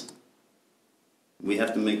onerous? We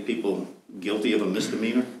have to make people guilty of a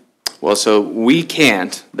misdemeanor? Well, so we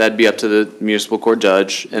can't. That'd be up to the municipal court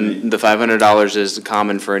judge, and the $500 is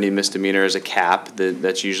common for any misdemeanor as a cap.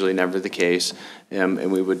 That's usually never the case,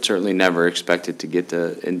 and we would certainly never expect it to get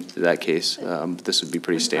into that case. This would be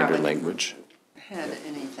pretty standard language. Had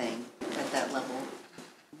anything at that level?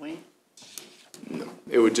 No.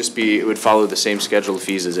 It would just be, it would follow the same schedule of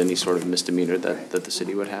fees as any sort of misdemeanor that the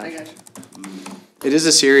city would have. I got you. It is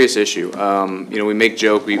a serious issue. You know, we make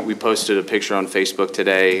joke, we posted a picture on Facebook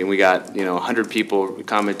today, and we got, 100 people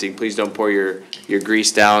commenting, please don't pour your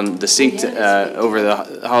grease down the sink over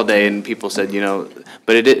the holiday, and people said,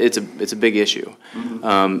 but it's a big issue.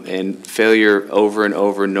 And failure over and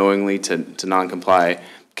over knowingly to non-comply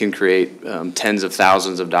can create tens of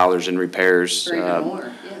thousands of dollars in repairs. Or even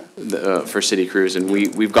more. For city crews, and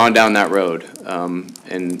we've gone down that road,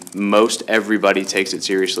 and most everybody takes it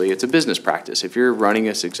seriously. It's a business practice. If you're running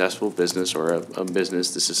a successful business or a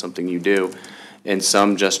business, this is something you do, and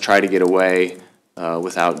some just try to get away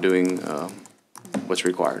without doing what's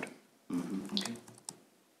required. Okay.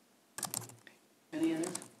 Any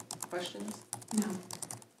other questions? No.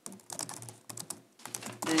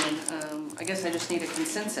 Then I guess I just need a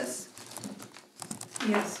consensus.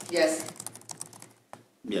 Yes. Yes.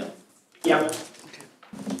 Yeah. Yeah.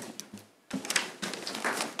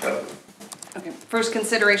 Okay, first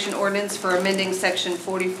consideration ordinance for amending section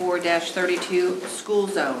 44-32 school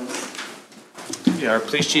zones. Yeah, our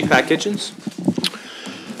police chief, Pat Kitchens.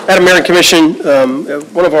 Madam Mayor and Commission,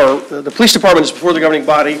 the police department is before the governing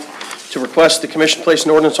body to request the commission place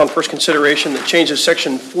an ordinance on first consideration that changes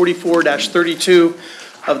section 44-32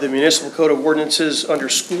 of the municipal code of ordinances under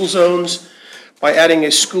school zones by adding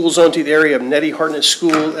a school zone to the area of Nettie Hartnett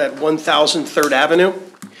School at 1000 3rd Avenue.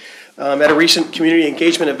 At a recent community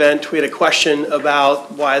engagement event, we had a question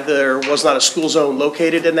about why there was not a school zone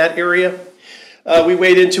located in that area. We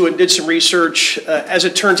weighed into it and did some research. As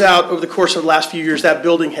it turns out, over the course of the last few years, that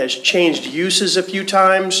building has changed uses a few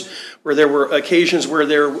times, where there were occasions where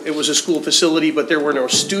it was a school facility, but there were no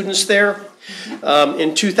students there.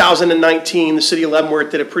 In 2019, the city of Leavenworth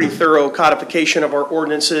did a pretty thorough codification of our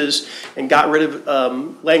ordinances and got rid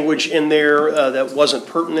of language in there that wasn't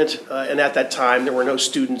pertinent, and at that time, there were no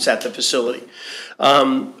students at the facility.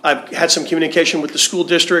 I've had some communication with the school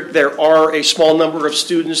district. There are a small number of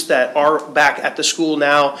students that are back at the school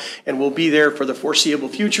now and will be there for the foreseeable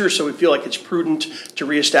future, so we feel like it's prudent to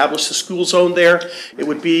reestablish the school zone there. It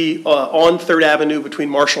would be on 3rd Avenue between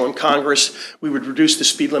Marshall and Congress. We would reduce the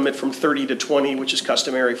speed limit from 30 to 20, which is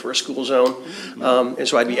customary for a school zone. And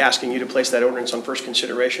so I'd be asking you to place that ordinance on first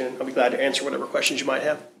consideration. I'll be glad to answer whatever questions you might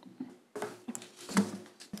have.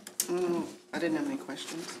 I didn't have any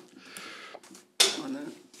questions on that.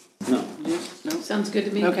 No. No? Sounds good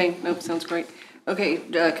to me. Okay, nope, sounds great. Okay,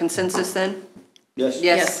 consensus then? Yes.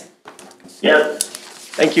 Yes. Yeah.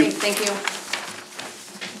 Thank you. Okay, thank you.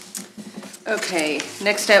 Okay,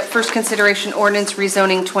 next up, first consideration ordinance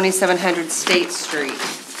rezoning 2700 State Street.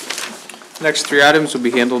 Next three items will be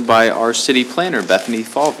handled by our city planner, Bethany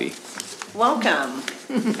Falvey. Welcome,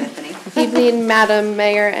 Bethany. Evening, Madam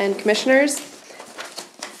Mayor and Commissioners.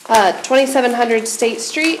 2700 State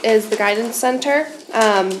Street is the guidance center.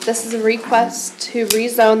 This is a request to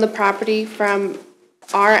rezone the property from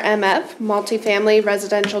RMF, Multifamily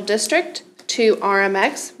Residential District, to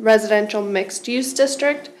RMX, Residential Mixed Use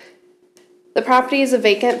District. The property is a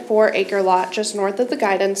vacant 4-acre lot just north of the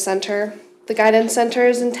guidance center. The guidance center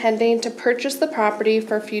is intending to purchase the property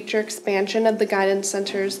for future expansion of the guidance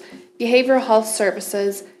center's behavioral health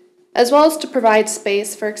services, as well as to provide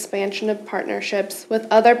space for expansion of partnerships with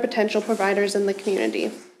other potential providers in the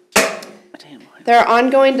community. There are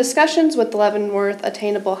ongoing discussions with the Leavenworth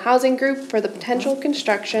Attainable Housing Group for the potential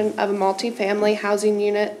construction of a multifamily housing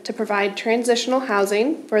unit to provide transitional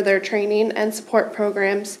housing for their training and support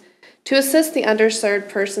programs to assist the underserved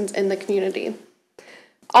persons in the community.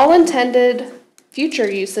 All intended future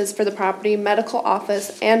uses for the property, medical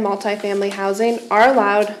office, and multifamily housing are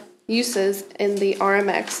allowed uses in the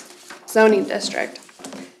RMX zoning district.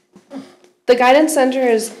 The guidance center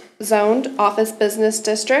is zoned office business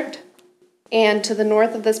district, and to the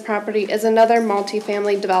north of this property is another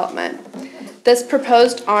multifamily development. This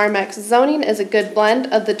proposed RMX zoning is a good blend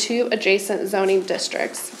of the two adjacent zoning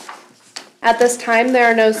districts. At this time,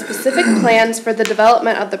 there are no specific plans for the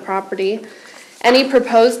development of the property. Any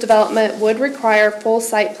proposed development would require full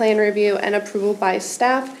site plan review and approval by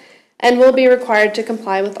staff and will be required to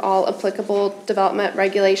comply with all applicable development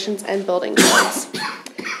regulations and building codes.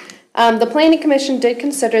 The Planning Commission did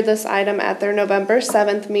consider this item at their November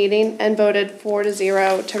 7th meeting and voted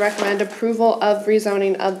 4-0 to recommend approval of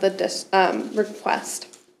rezoning of the request.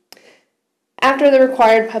 After the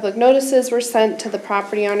required public notices were sent to the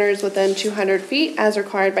property owners within 200 feet as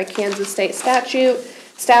required by Kansas state statute,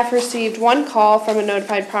 staff received one call from a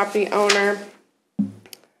notified property owner,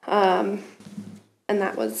 and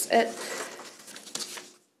that was it.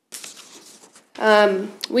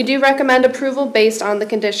 We do recommend approval based on the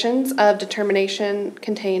conditions of determination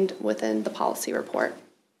contained within the policy report.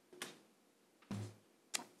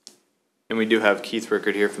 And we do have Keith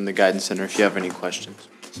Rickard here from the Guidance Center if you have any questions.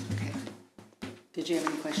 Okay. Did you have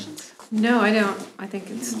any questions? No, I don't. I think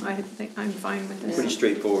I'm fine with this. Pretty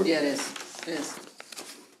straightforward. Yeah, it is. It is.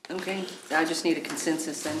 Okay, I just need a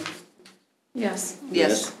consensus then. Yes.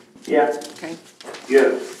 Yes. Yes. Okay.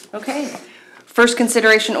 Yes. Okay. First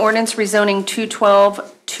consideration ordinance rezoning 212,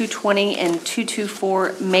 220, and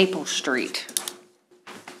 224 Maple Street.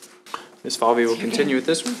 Ms. Falvey will continue with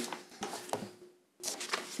this one.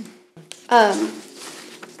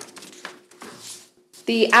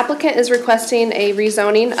 The applicant is requesting a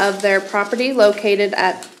rezoning of their property located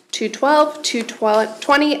at 212,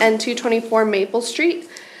 220, and 224 Maple Street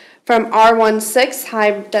from R16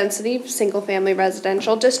 High Density Single Family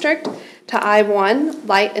Residential District to I1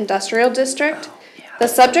 Light Industrial District. The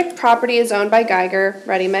subject property is owned by Geiger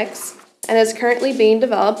Ready Mix and is currently being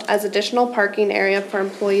developed as additional parking area for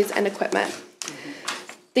employees and equipment.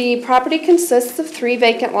 The property consists of 3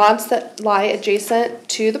 vacant lots that lie adjacent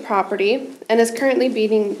to the property and is currently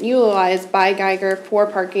being utilized by Geiger for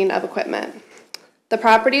parking of equipment. The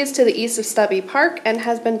property is to the east of Stubby Park and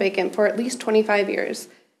has been vacant for at least 25 years.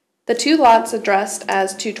 The 2 lots addressed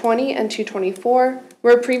as 220 and 224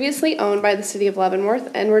 were previously owned by the City of Leavenworth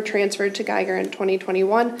and were transferred to Geiger in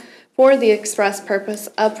 2021 for the express purpose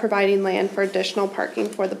of providing land for additional parking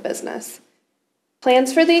for the business.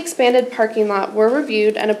 Plans for the expanded parking lot were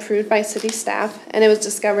reviewed and approved by city staff, and it was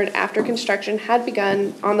discovered after construction had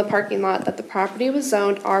begun on the parking lot that the property was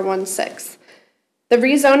zoned R16. The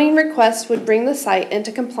rezoning request would bring the site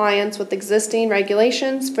into compliance with existing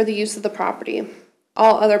regulations for the use of the property.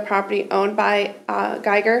 All other property owned by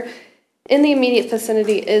Geiger in the immediate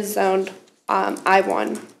vicinity is zoned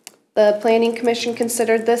I1. The Planning Commission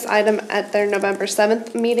considered this item at their November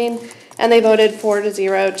 7th meeting, and they voted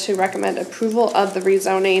 4-0 to recommend approval of the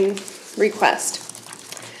rezoning request.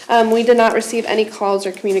 We did not receive any calls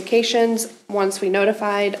or communications once we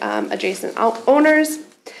notified adjacent owners,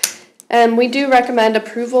 and we do recommend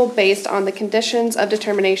approval based on the conditions of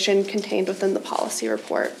determination contained within the policy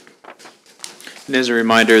report. And as a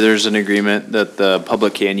reminder, there's an agreement that the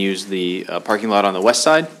public can use the parking lot on the west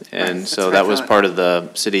side, and so that was part of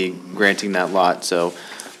the city granting that lot. So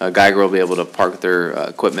Geiger will be able to park their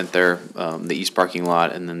equipment there, the east parking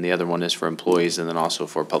lot, and then the other one is for employees and then also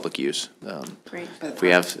for public use. Great.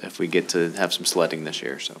 If we get to have some sledding this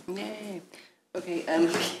year, so. Yay. Okay,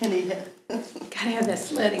 Kenny. Gotta have that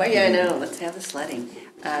sledding. Well, yeah, I know. Let's have the sledding.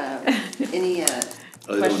 Any I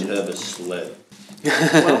don't have a sled.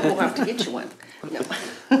 Well, we'll have to get you one. No.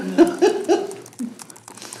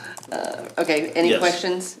 Okay, any Yes.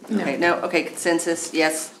 questions? No. Okay, no, okay, consensus,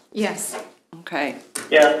 yes? Yes. Okay,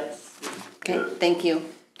 Yeah. okay, thank you.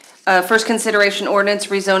 First consideration ordinance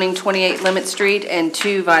rezoning 28 Limit Street and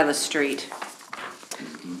 2 Viola Street.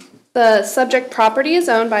 The subject property is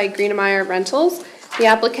owned by Greenemeyer Rentals. The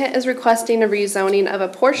applicant is requesting a rezoning of a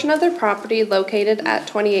portion of their property located at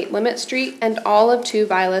 28 Limit Street and all of 2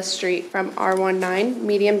 Viola Street from R19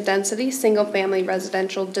 Medium Density Single Family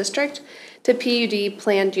Residential District to PUD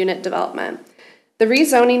Planned Unit Development. The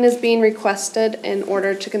rezoning is being requested in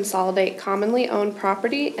order to consolidate commonly owned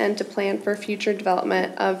property and to plan for future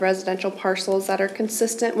development of residential parcels that are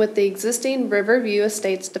consistent with the existing Riverview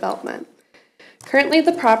Estates development. Currently,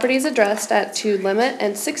 the properties addressed at 2 Limit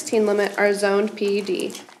and 16 Limit are zoned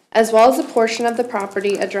PUD, as well as a portion of the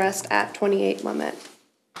property addressed at 28 Limit.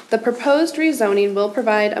 The proposed rezoning will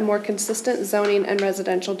provide a more consistent zoning and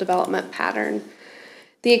residential development pattern.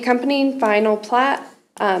 The accompanying final plat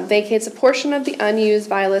vacates a portion of the unused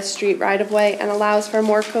Viola Street right-of-way and allows for a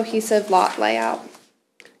more cohesive lot layout.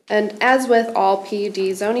 And as with all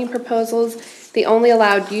PUD zoning proposals, the only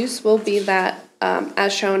allowed use will be that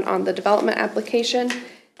as shown on the development application.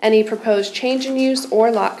 Any proposed change in use or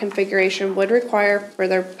lot configuration would require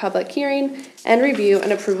further public hearing and review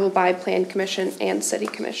and approval by Plan Commission and City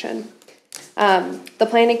Commission. The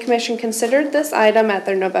Planning Commission considered this item at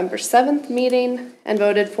their November 7th meeting and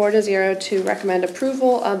voted 4-0 to recommend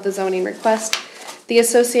approval of the zoning request. The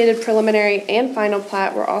associated preliminary and final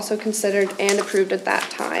plat were also considered and approved at that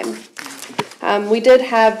time. We did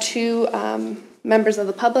have 2 members of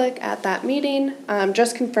the public at that meeting,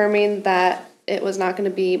 just confirming that it was not going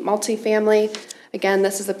to be multifamily. Again,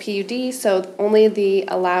 this is a PUD, so only the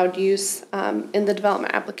allowed use in the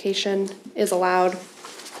development application is allowed.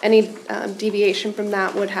 Any deviation from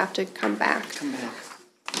that would have to come back.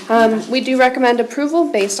 We do recommend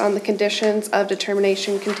approval based on the conditions of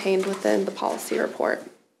determination contained within the policy report.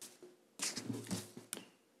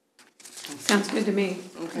 Sounds good to me.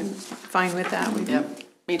 Okay. I'm fine with that. We've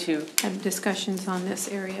Me too. had discussions on this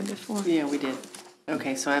area before. Yeah, we did.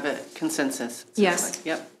 Okay, so I have a consensus. Yes. Like.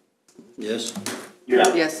 Yep. Yes?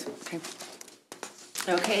 Yeah. Yes, okay.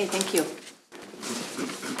 Okay, thank you.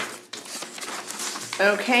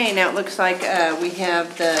 Okay, now it looks like we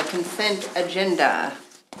have the consent agenda.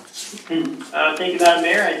 Thank you, Madam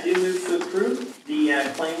Mayor. I do move to approve the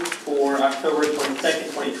claims for October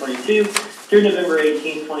 22nd, 2022 through November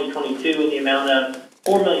 18th, 2022 in the amount of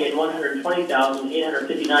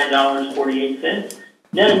 $4,120,859.48.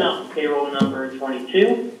 Net amount payroll number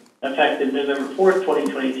 22, effective November 4th,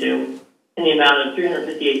 2022, in the amount of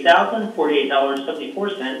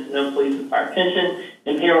 $358,048.74. No police and fire pension,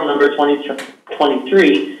 and payroll number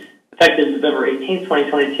 2023, effective November 18th,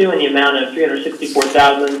 2022, in the amount of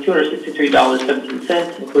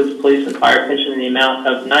 $364,263.17, includes police and fire pension in the amount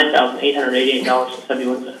of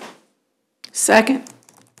 $9,888.71. Second.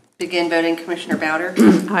 Begin voting, Commissioner Bowder.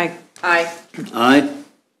 Aye. Aye. Aye.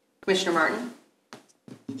 Commissioner Martin.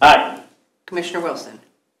 Aye. Commissioner Wilson.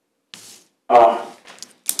 Aye.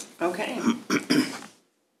 Okay.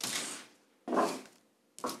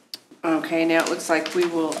 Okay, now it looks like we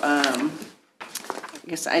will, I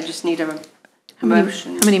guess I just need a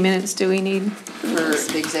motion How many minutes do we need? for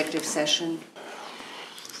the executive session.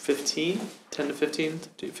 10 to 15,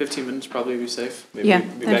 15 minutes probably be safe. Maybe Yeah,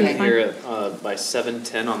 be that'd back be in fine. here at, by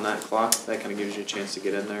 7:10 on that clock. That kind of gives you a chance to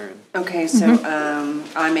get in there. Okay, so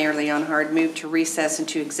I, Mayor Leon Hard, move to recess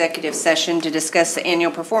into executive session to discuss the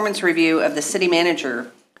annual performance review of the city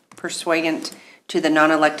manager pursuant to the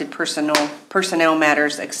non-elected personnel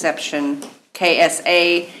matters exception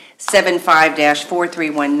KSA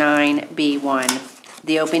 75-4319B1.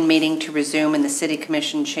 The open meeting to resume in the city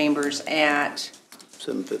commission chambers at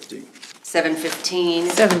 7:50. 7:15.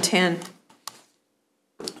 7:10.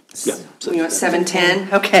 Yeah. You want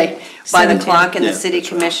 7:10? Okay. By the 7:10. clock in the Yeah, city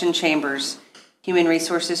that's right. commission chambers. Human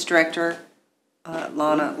Resources Director,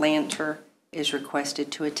 Lana Lanter, is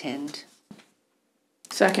requested to attend.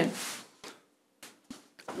 Second.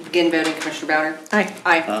 Begin voting, Commissioner Bowder. Aye.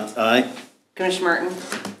 Aye. Aye. Commissioner Martin.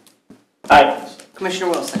 Aye. Commissioner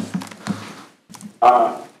Wilson.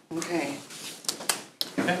 Aye. Okay.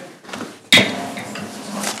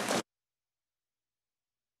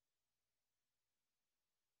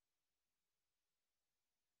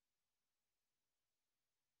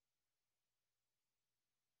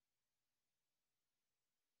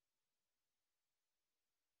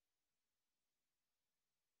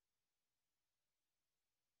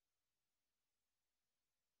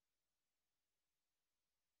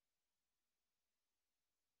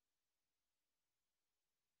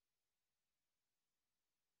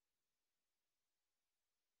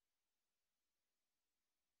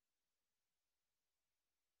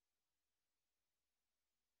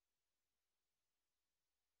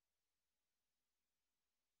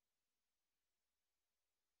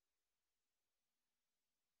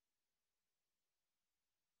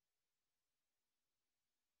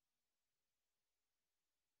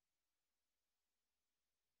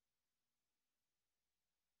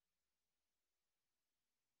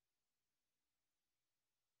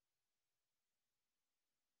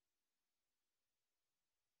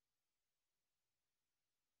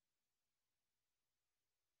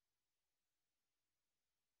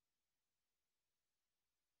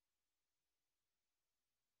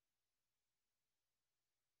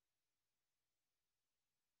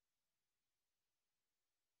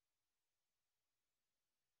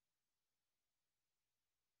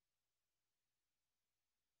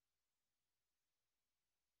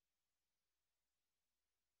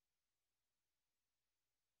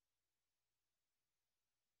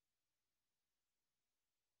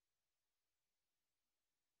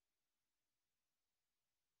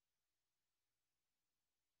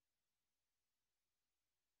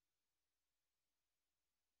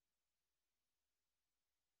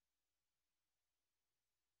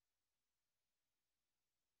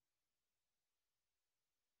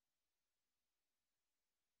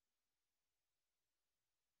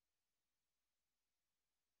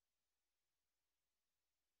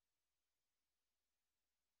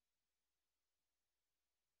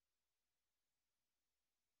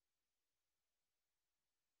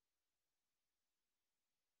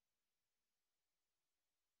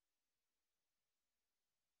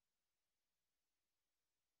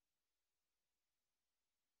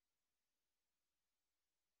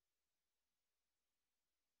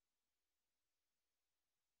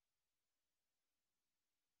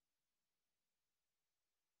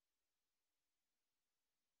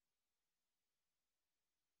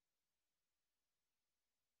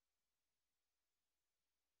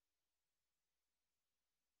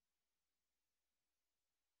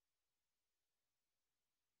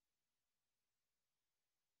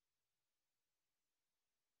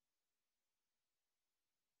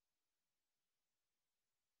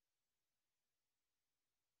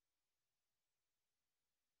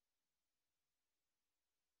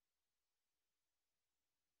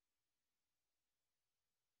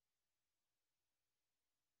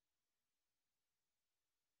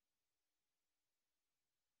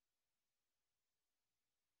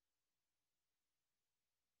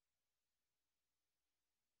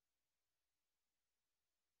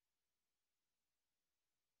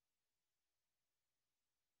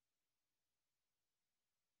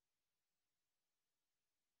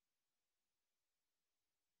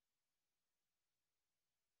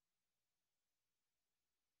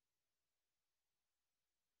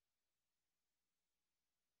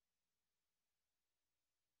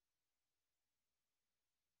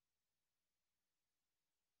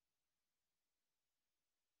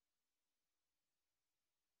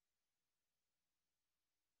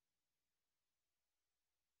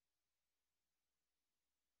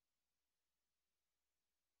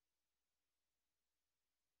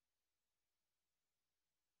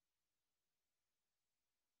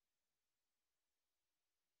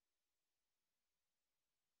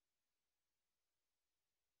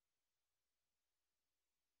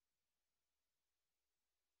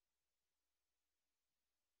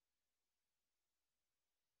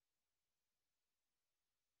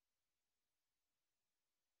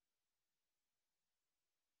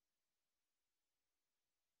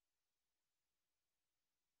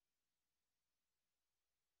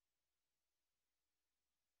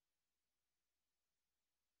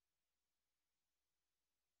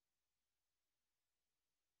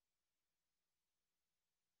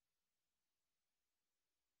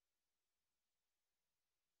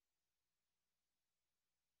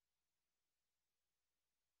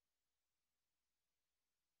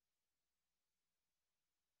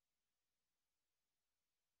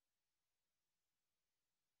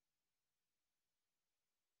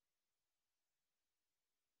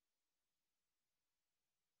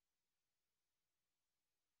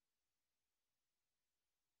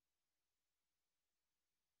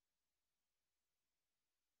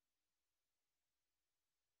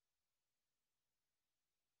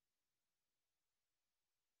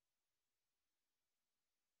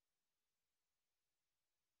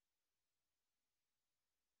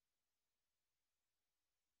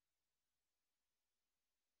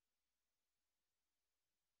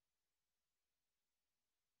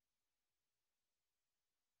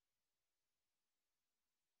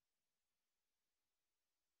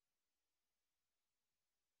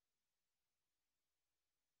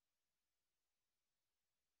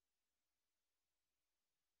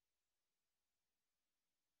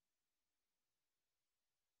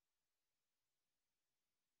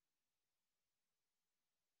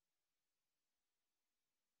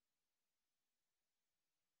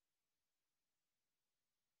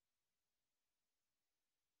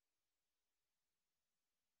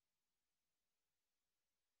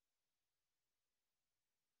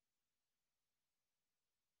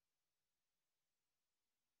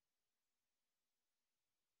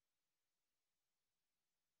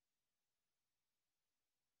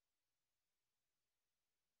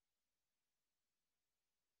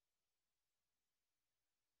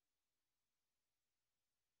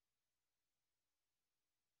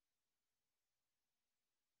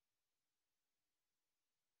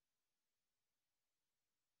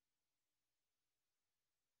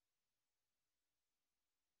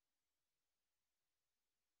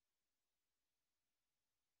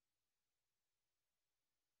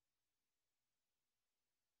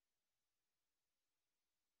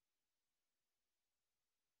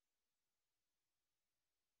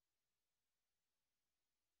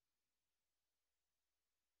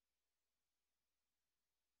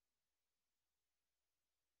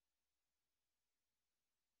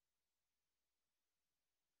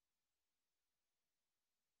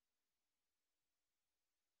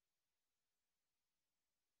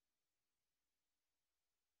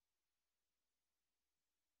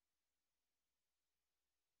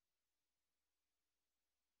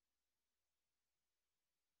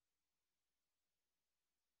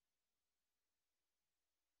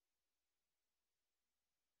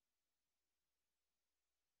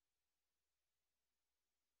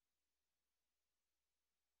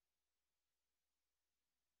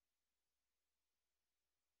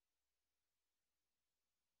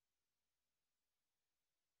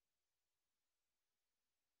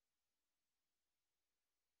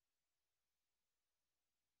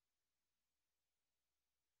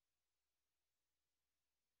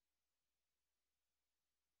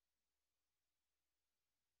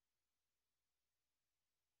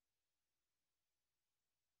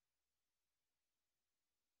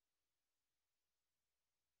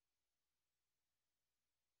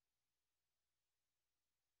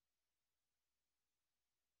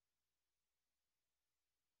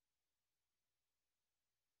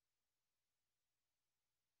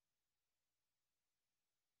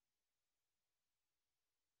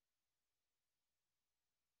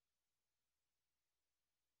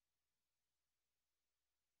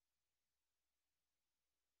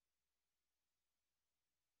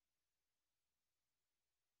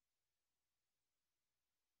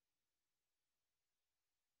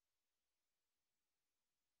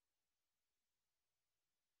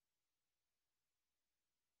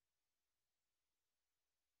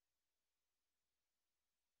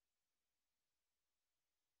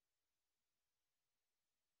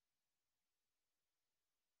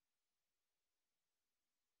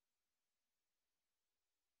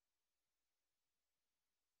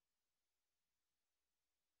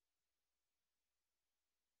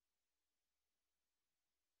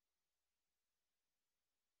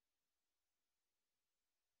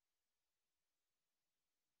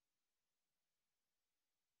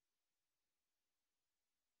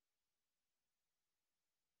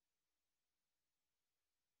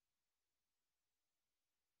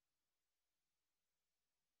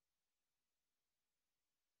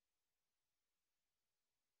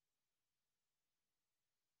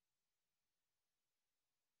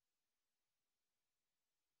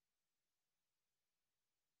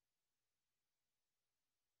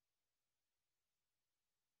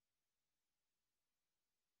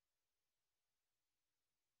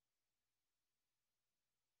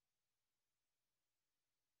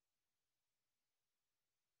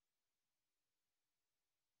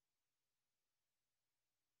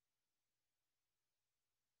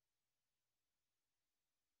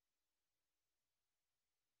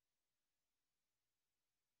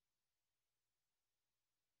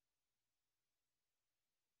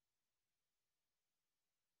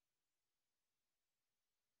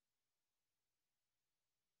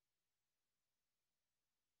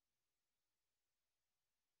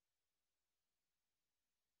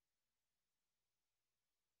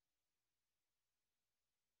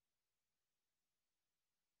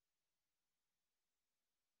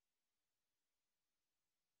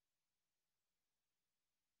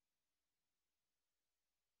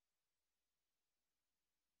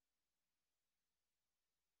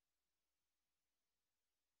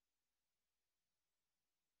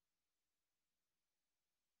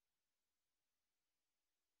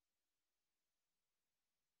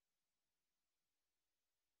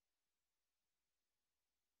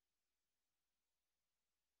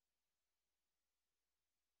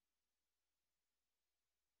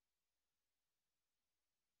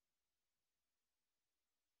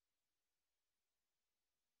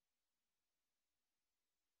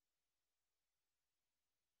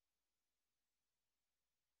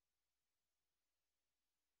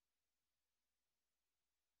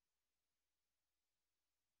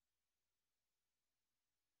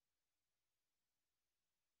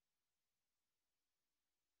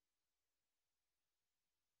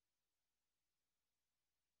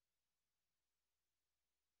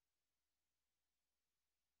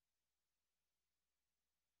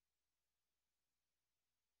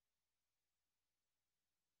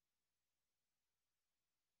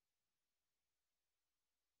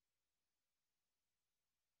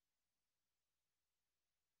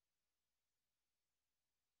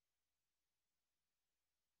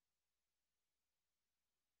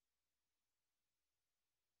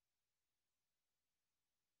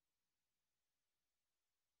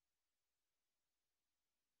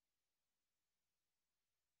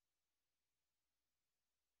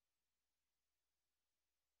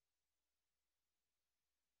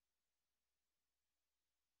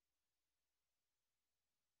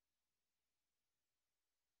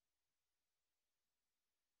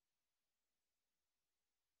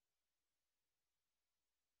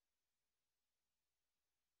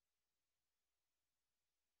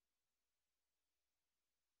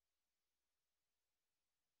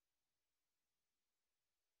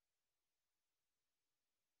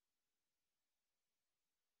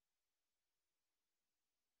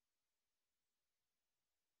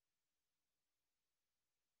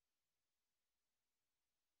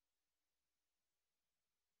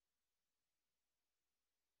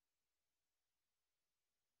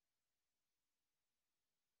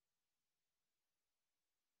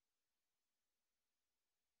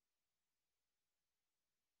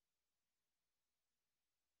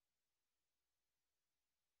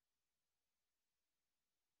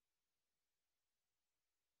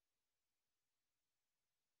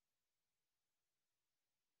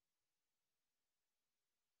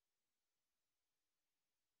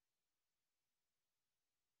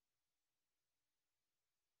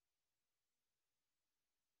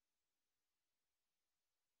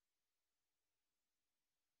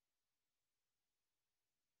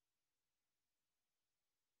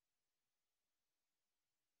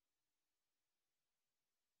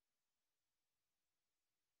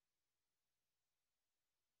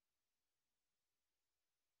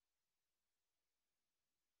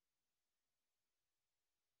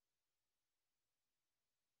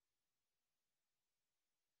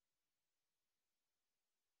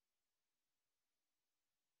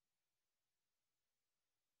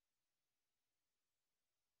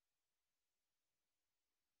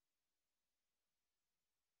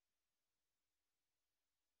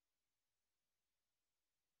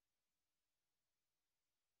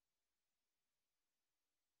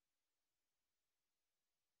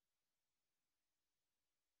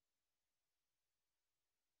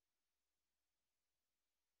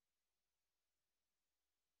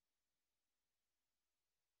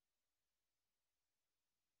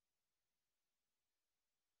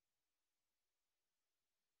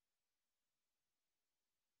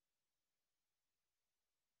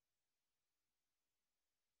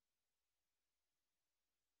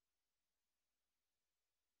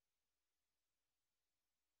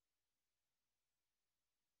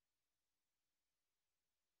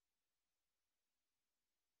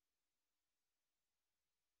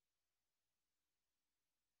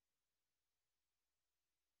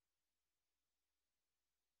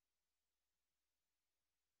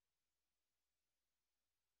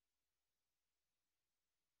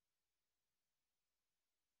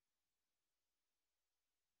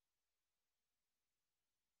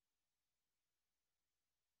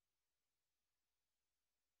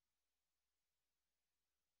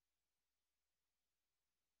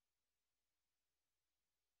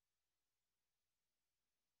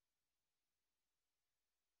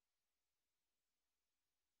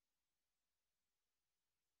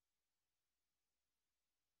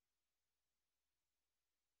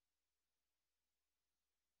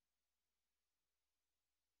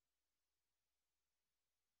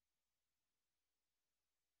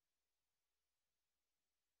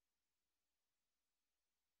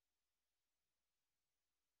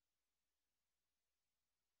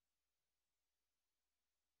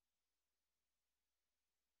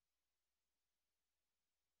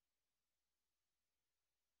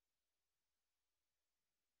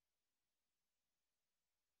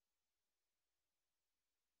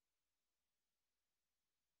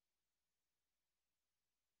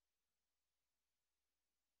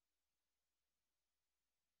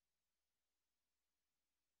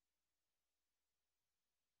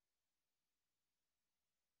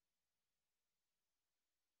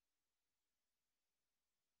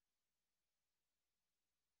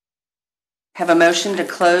 Have a motion to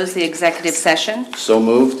close the executive session. So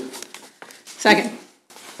moved. Second.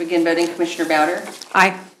 Begin voting. Commissioner Bowder?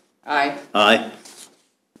 Aye. Aye. Aye.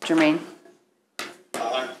 Jermaine?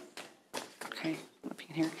 Aye. Okay, up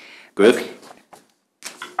in here. Griff?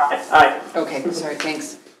 Aye. Aye. Okay, sorry,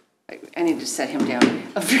 thanks. I need to set him down.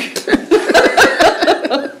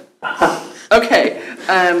 Okay,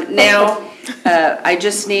 now, I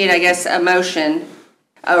just need, I guess, a motion,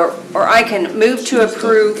 or I can move to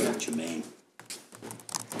approve. Jermaine.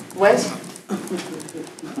 What?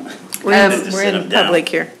 We're in public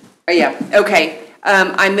here. Oh, yeah, okay.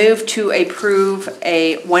 I move to approve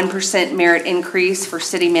a 1% merit increase for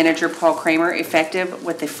City Manager Paul Kramer, effective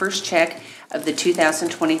with the first check of the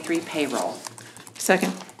 2023 payroll.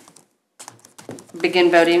 Second.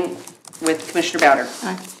 Begin voting with Commissioner Bowder.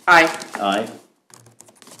 Aye. Aye. Aye.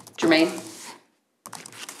 Jermaine?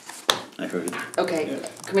 I heard it. Okay.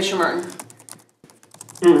 Commissioner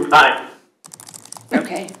Martin? Aye.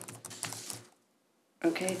 Okay.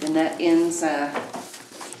 Okay, then that ends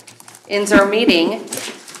our meeting.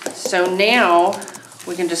 So now,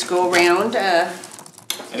 we can just go around.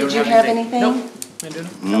 Did you have anything? Nope, I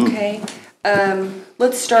didn't. Okay.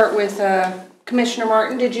 Let's start with Commissioner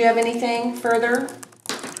Martin. Did you have anything further?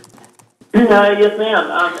 Yes, ma'am.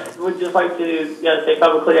 I would just like to say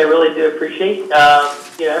publicly, I really do appreciate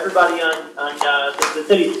everybody on the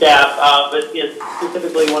city staff, but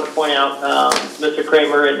specifically want to point out Mr.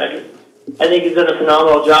 Kramer, and I think he's done a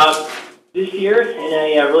phenomenal job this year,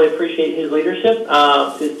 and I really appreciate his leadership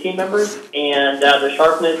to his team members and the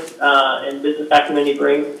sharpness and business acumen he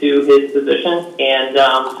brings to his position. And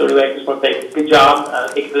so anyway, I just want to say good job.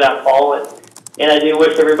 Thank you for that, Paul, and I do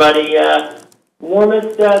wish everybody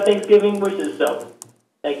warmest Thanksgiving wishes. So,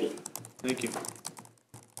 thank you. Thank you.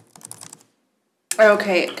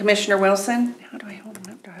 Okay, Commissioner Wilson? How do I hold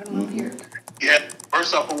him up? Do I hold him up here? Yeah,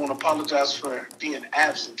 first off, I want to apologize for being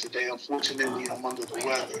absent today. Unfortunately, I'm under the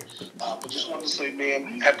weather. But just wanted to say,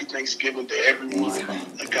 man, happy Thanksgiving to everyone.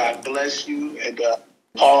 God bless you. And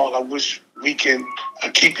Paul, I wish we can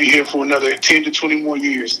keep you here for another 10 to 20 more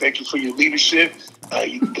years. Thank you for your leadership.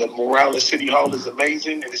 The morale at City Hall is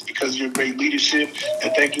amazing, and it's because of your great leadership.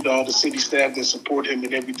 And thank you to all the city staff that support him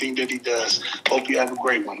in everything that he does. Hope you have a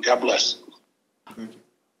great one. God bless.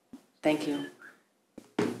 Thank you.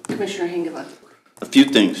 Commissioner Hingela. A few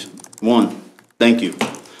things. One, thank you.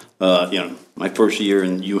 My first year,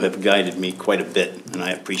 and you have guided me quite a bit, and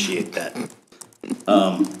I appreciate that.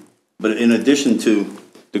 But in addition to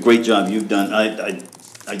the great job you've done,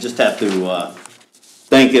 I just have to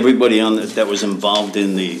thank everybody that was involved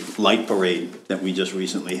in the light parade that we just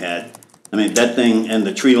recently had. I mean, that thing and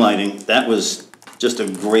the tree lighting, that was just a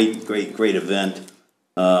great event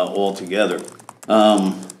altogether.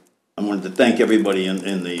 I wanted to thank everybody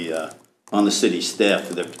on the city staff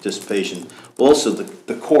for their participation. Also,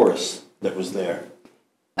 the chorus that was there.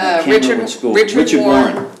 Richard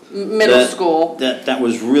Warren Middle School. That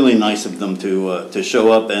was really nice of them to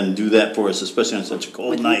show up and do that for us, especially on such a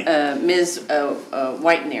cold night. Ms.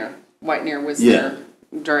 Whitener. Whitener was their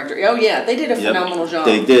director. Oh, yeah, they did a phenomenal job.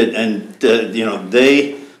 They did, and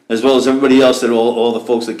they, as well as everybody else, all the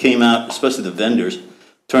folks that came out, especially the vendors,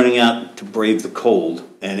 turning out to brave the cold,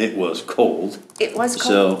 and it was cold. It was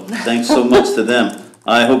cold. So thanks so much to them.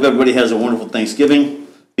 I hope everybody has a wonderful Thanksgiving.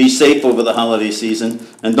 Be safe over the holiday season,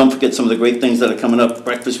 and don't forget some of the great things that are coming up.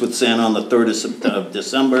 Breakfast with Santa on the 3rd of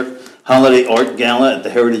December, Holiday Art Gala at the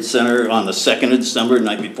Heritage Center on the 2nd of December, the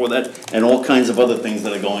night before that, and all kinds of other things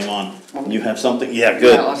that are going on. You have something? Yeah,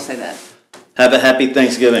 good. Yeah, I'll say that. Have a happy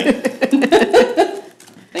Thanksgiving.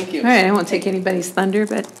 Thank you. All right, I won't take anybody's thunder,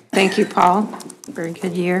 but thank you, Paul. Very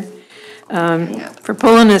good year. For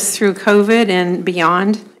pulling us through COVID and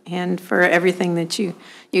beyond, and for everything that you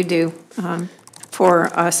do for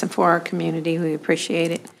us and for our community. We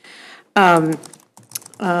appreciate it.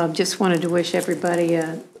 Just wanted to wish everybody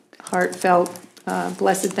a heartfelt,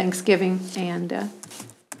 blessed Thanksgiving, and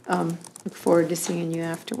look forward to seeing you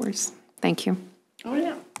afterwards. Thank you. Oh,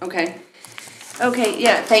 yeah. Okay. Okay,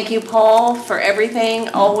 yeah, thank you, Paul, for everything,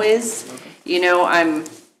 always. You know, I'm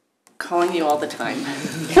calling you all the time.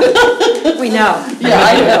 We know. Yeah,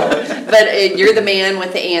 I know. But you're the man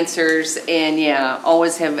with the answers, and yeah,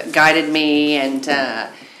 always have guided me, and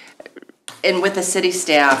with the city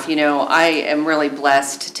staff, I am really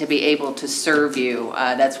blessed to be able to serve you.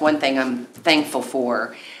 That's one thing I'm thankful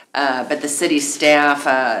for. But the city staff,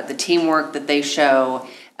 the teamwork that they show,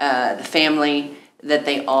 the family that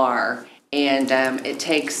they are, and it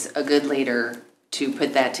takes a good leader to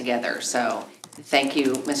put that together. So thank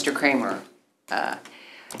you, Mr. Kramer.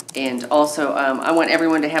 And also, I want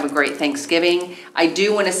everyone to have a great Thanksgiving. I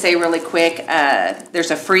do want to say really quick,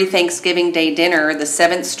 there's a free Thanksgiving Day dinner, the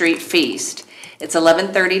 7th Street Feast. It's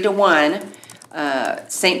 11:30 to 1,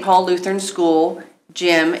 St. Paul Lutheran School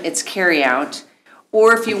gym. It's carryout.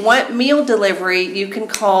 Or if you want meal delivery, you can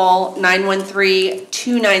call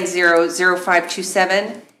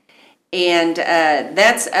 913-290-0527. And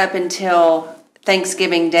that's up until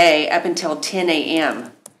Thanksgiving Day, up until 10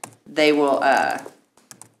 a.m. They will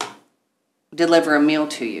deliver a meal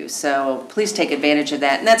to you. So please take advantage of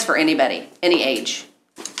that. And that's for anybody, any age.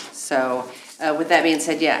 So with that being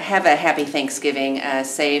said, yeah, have a happy Thanksgiving,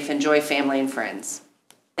 safe, enjoy family and friends.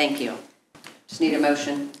 Thank you. Just need a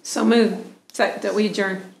motion. So moved, that we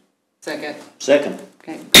adjourn. Second. Second.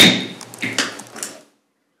 Okay.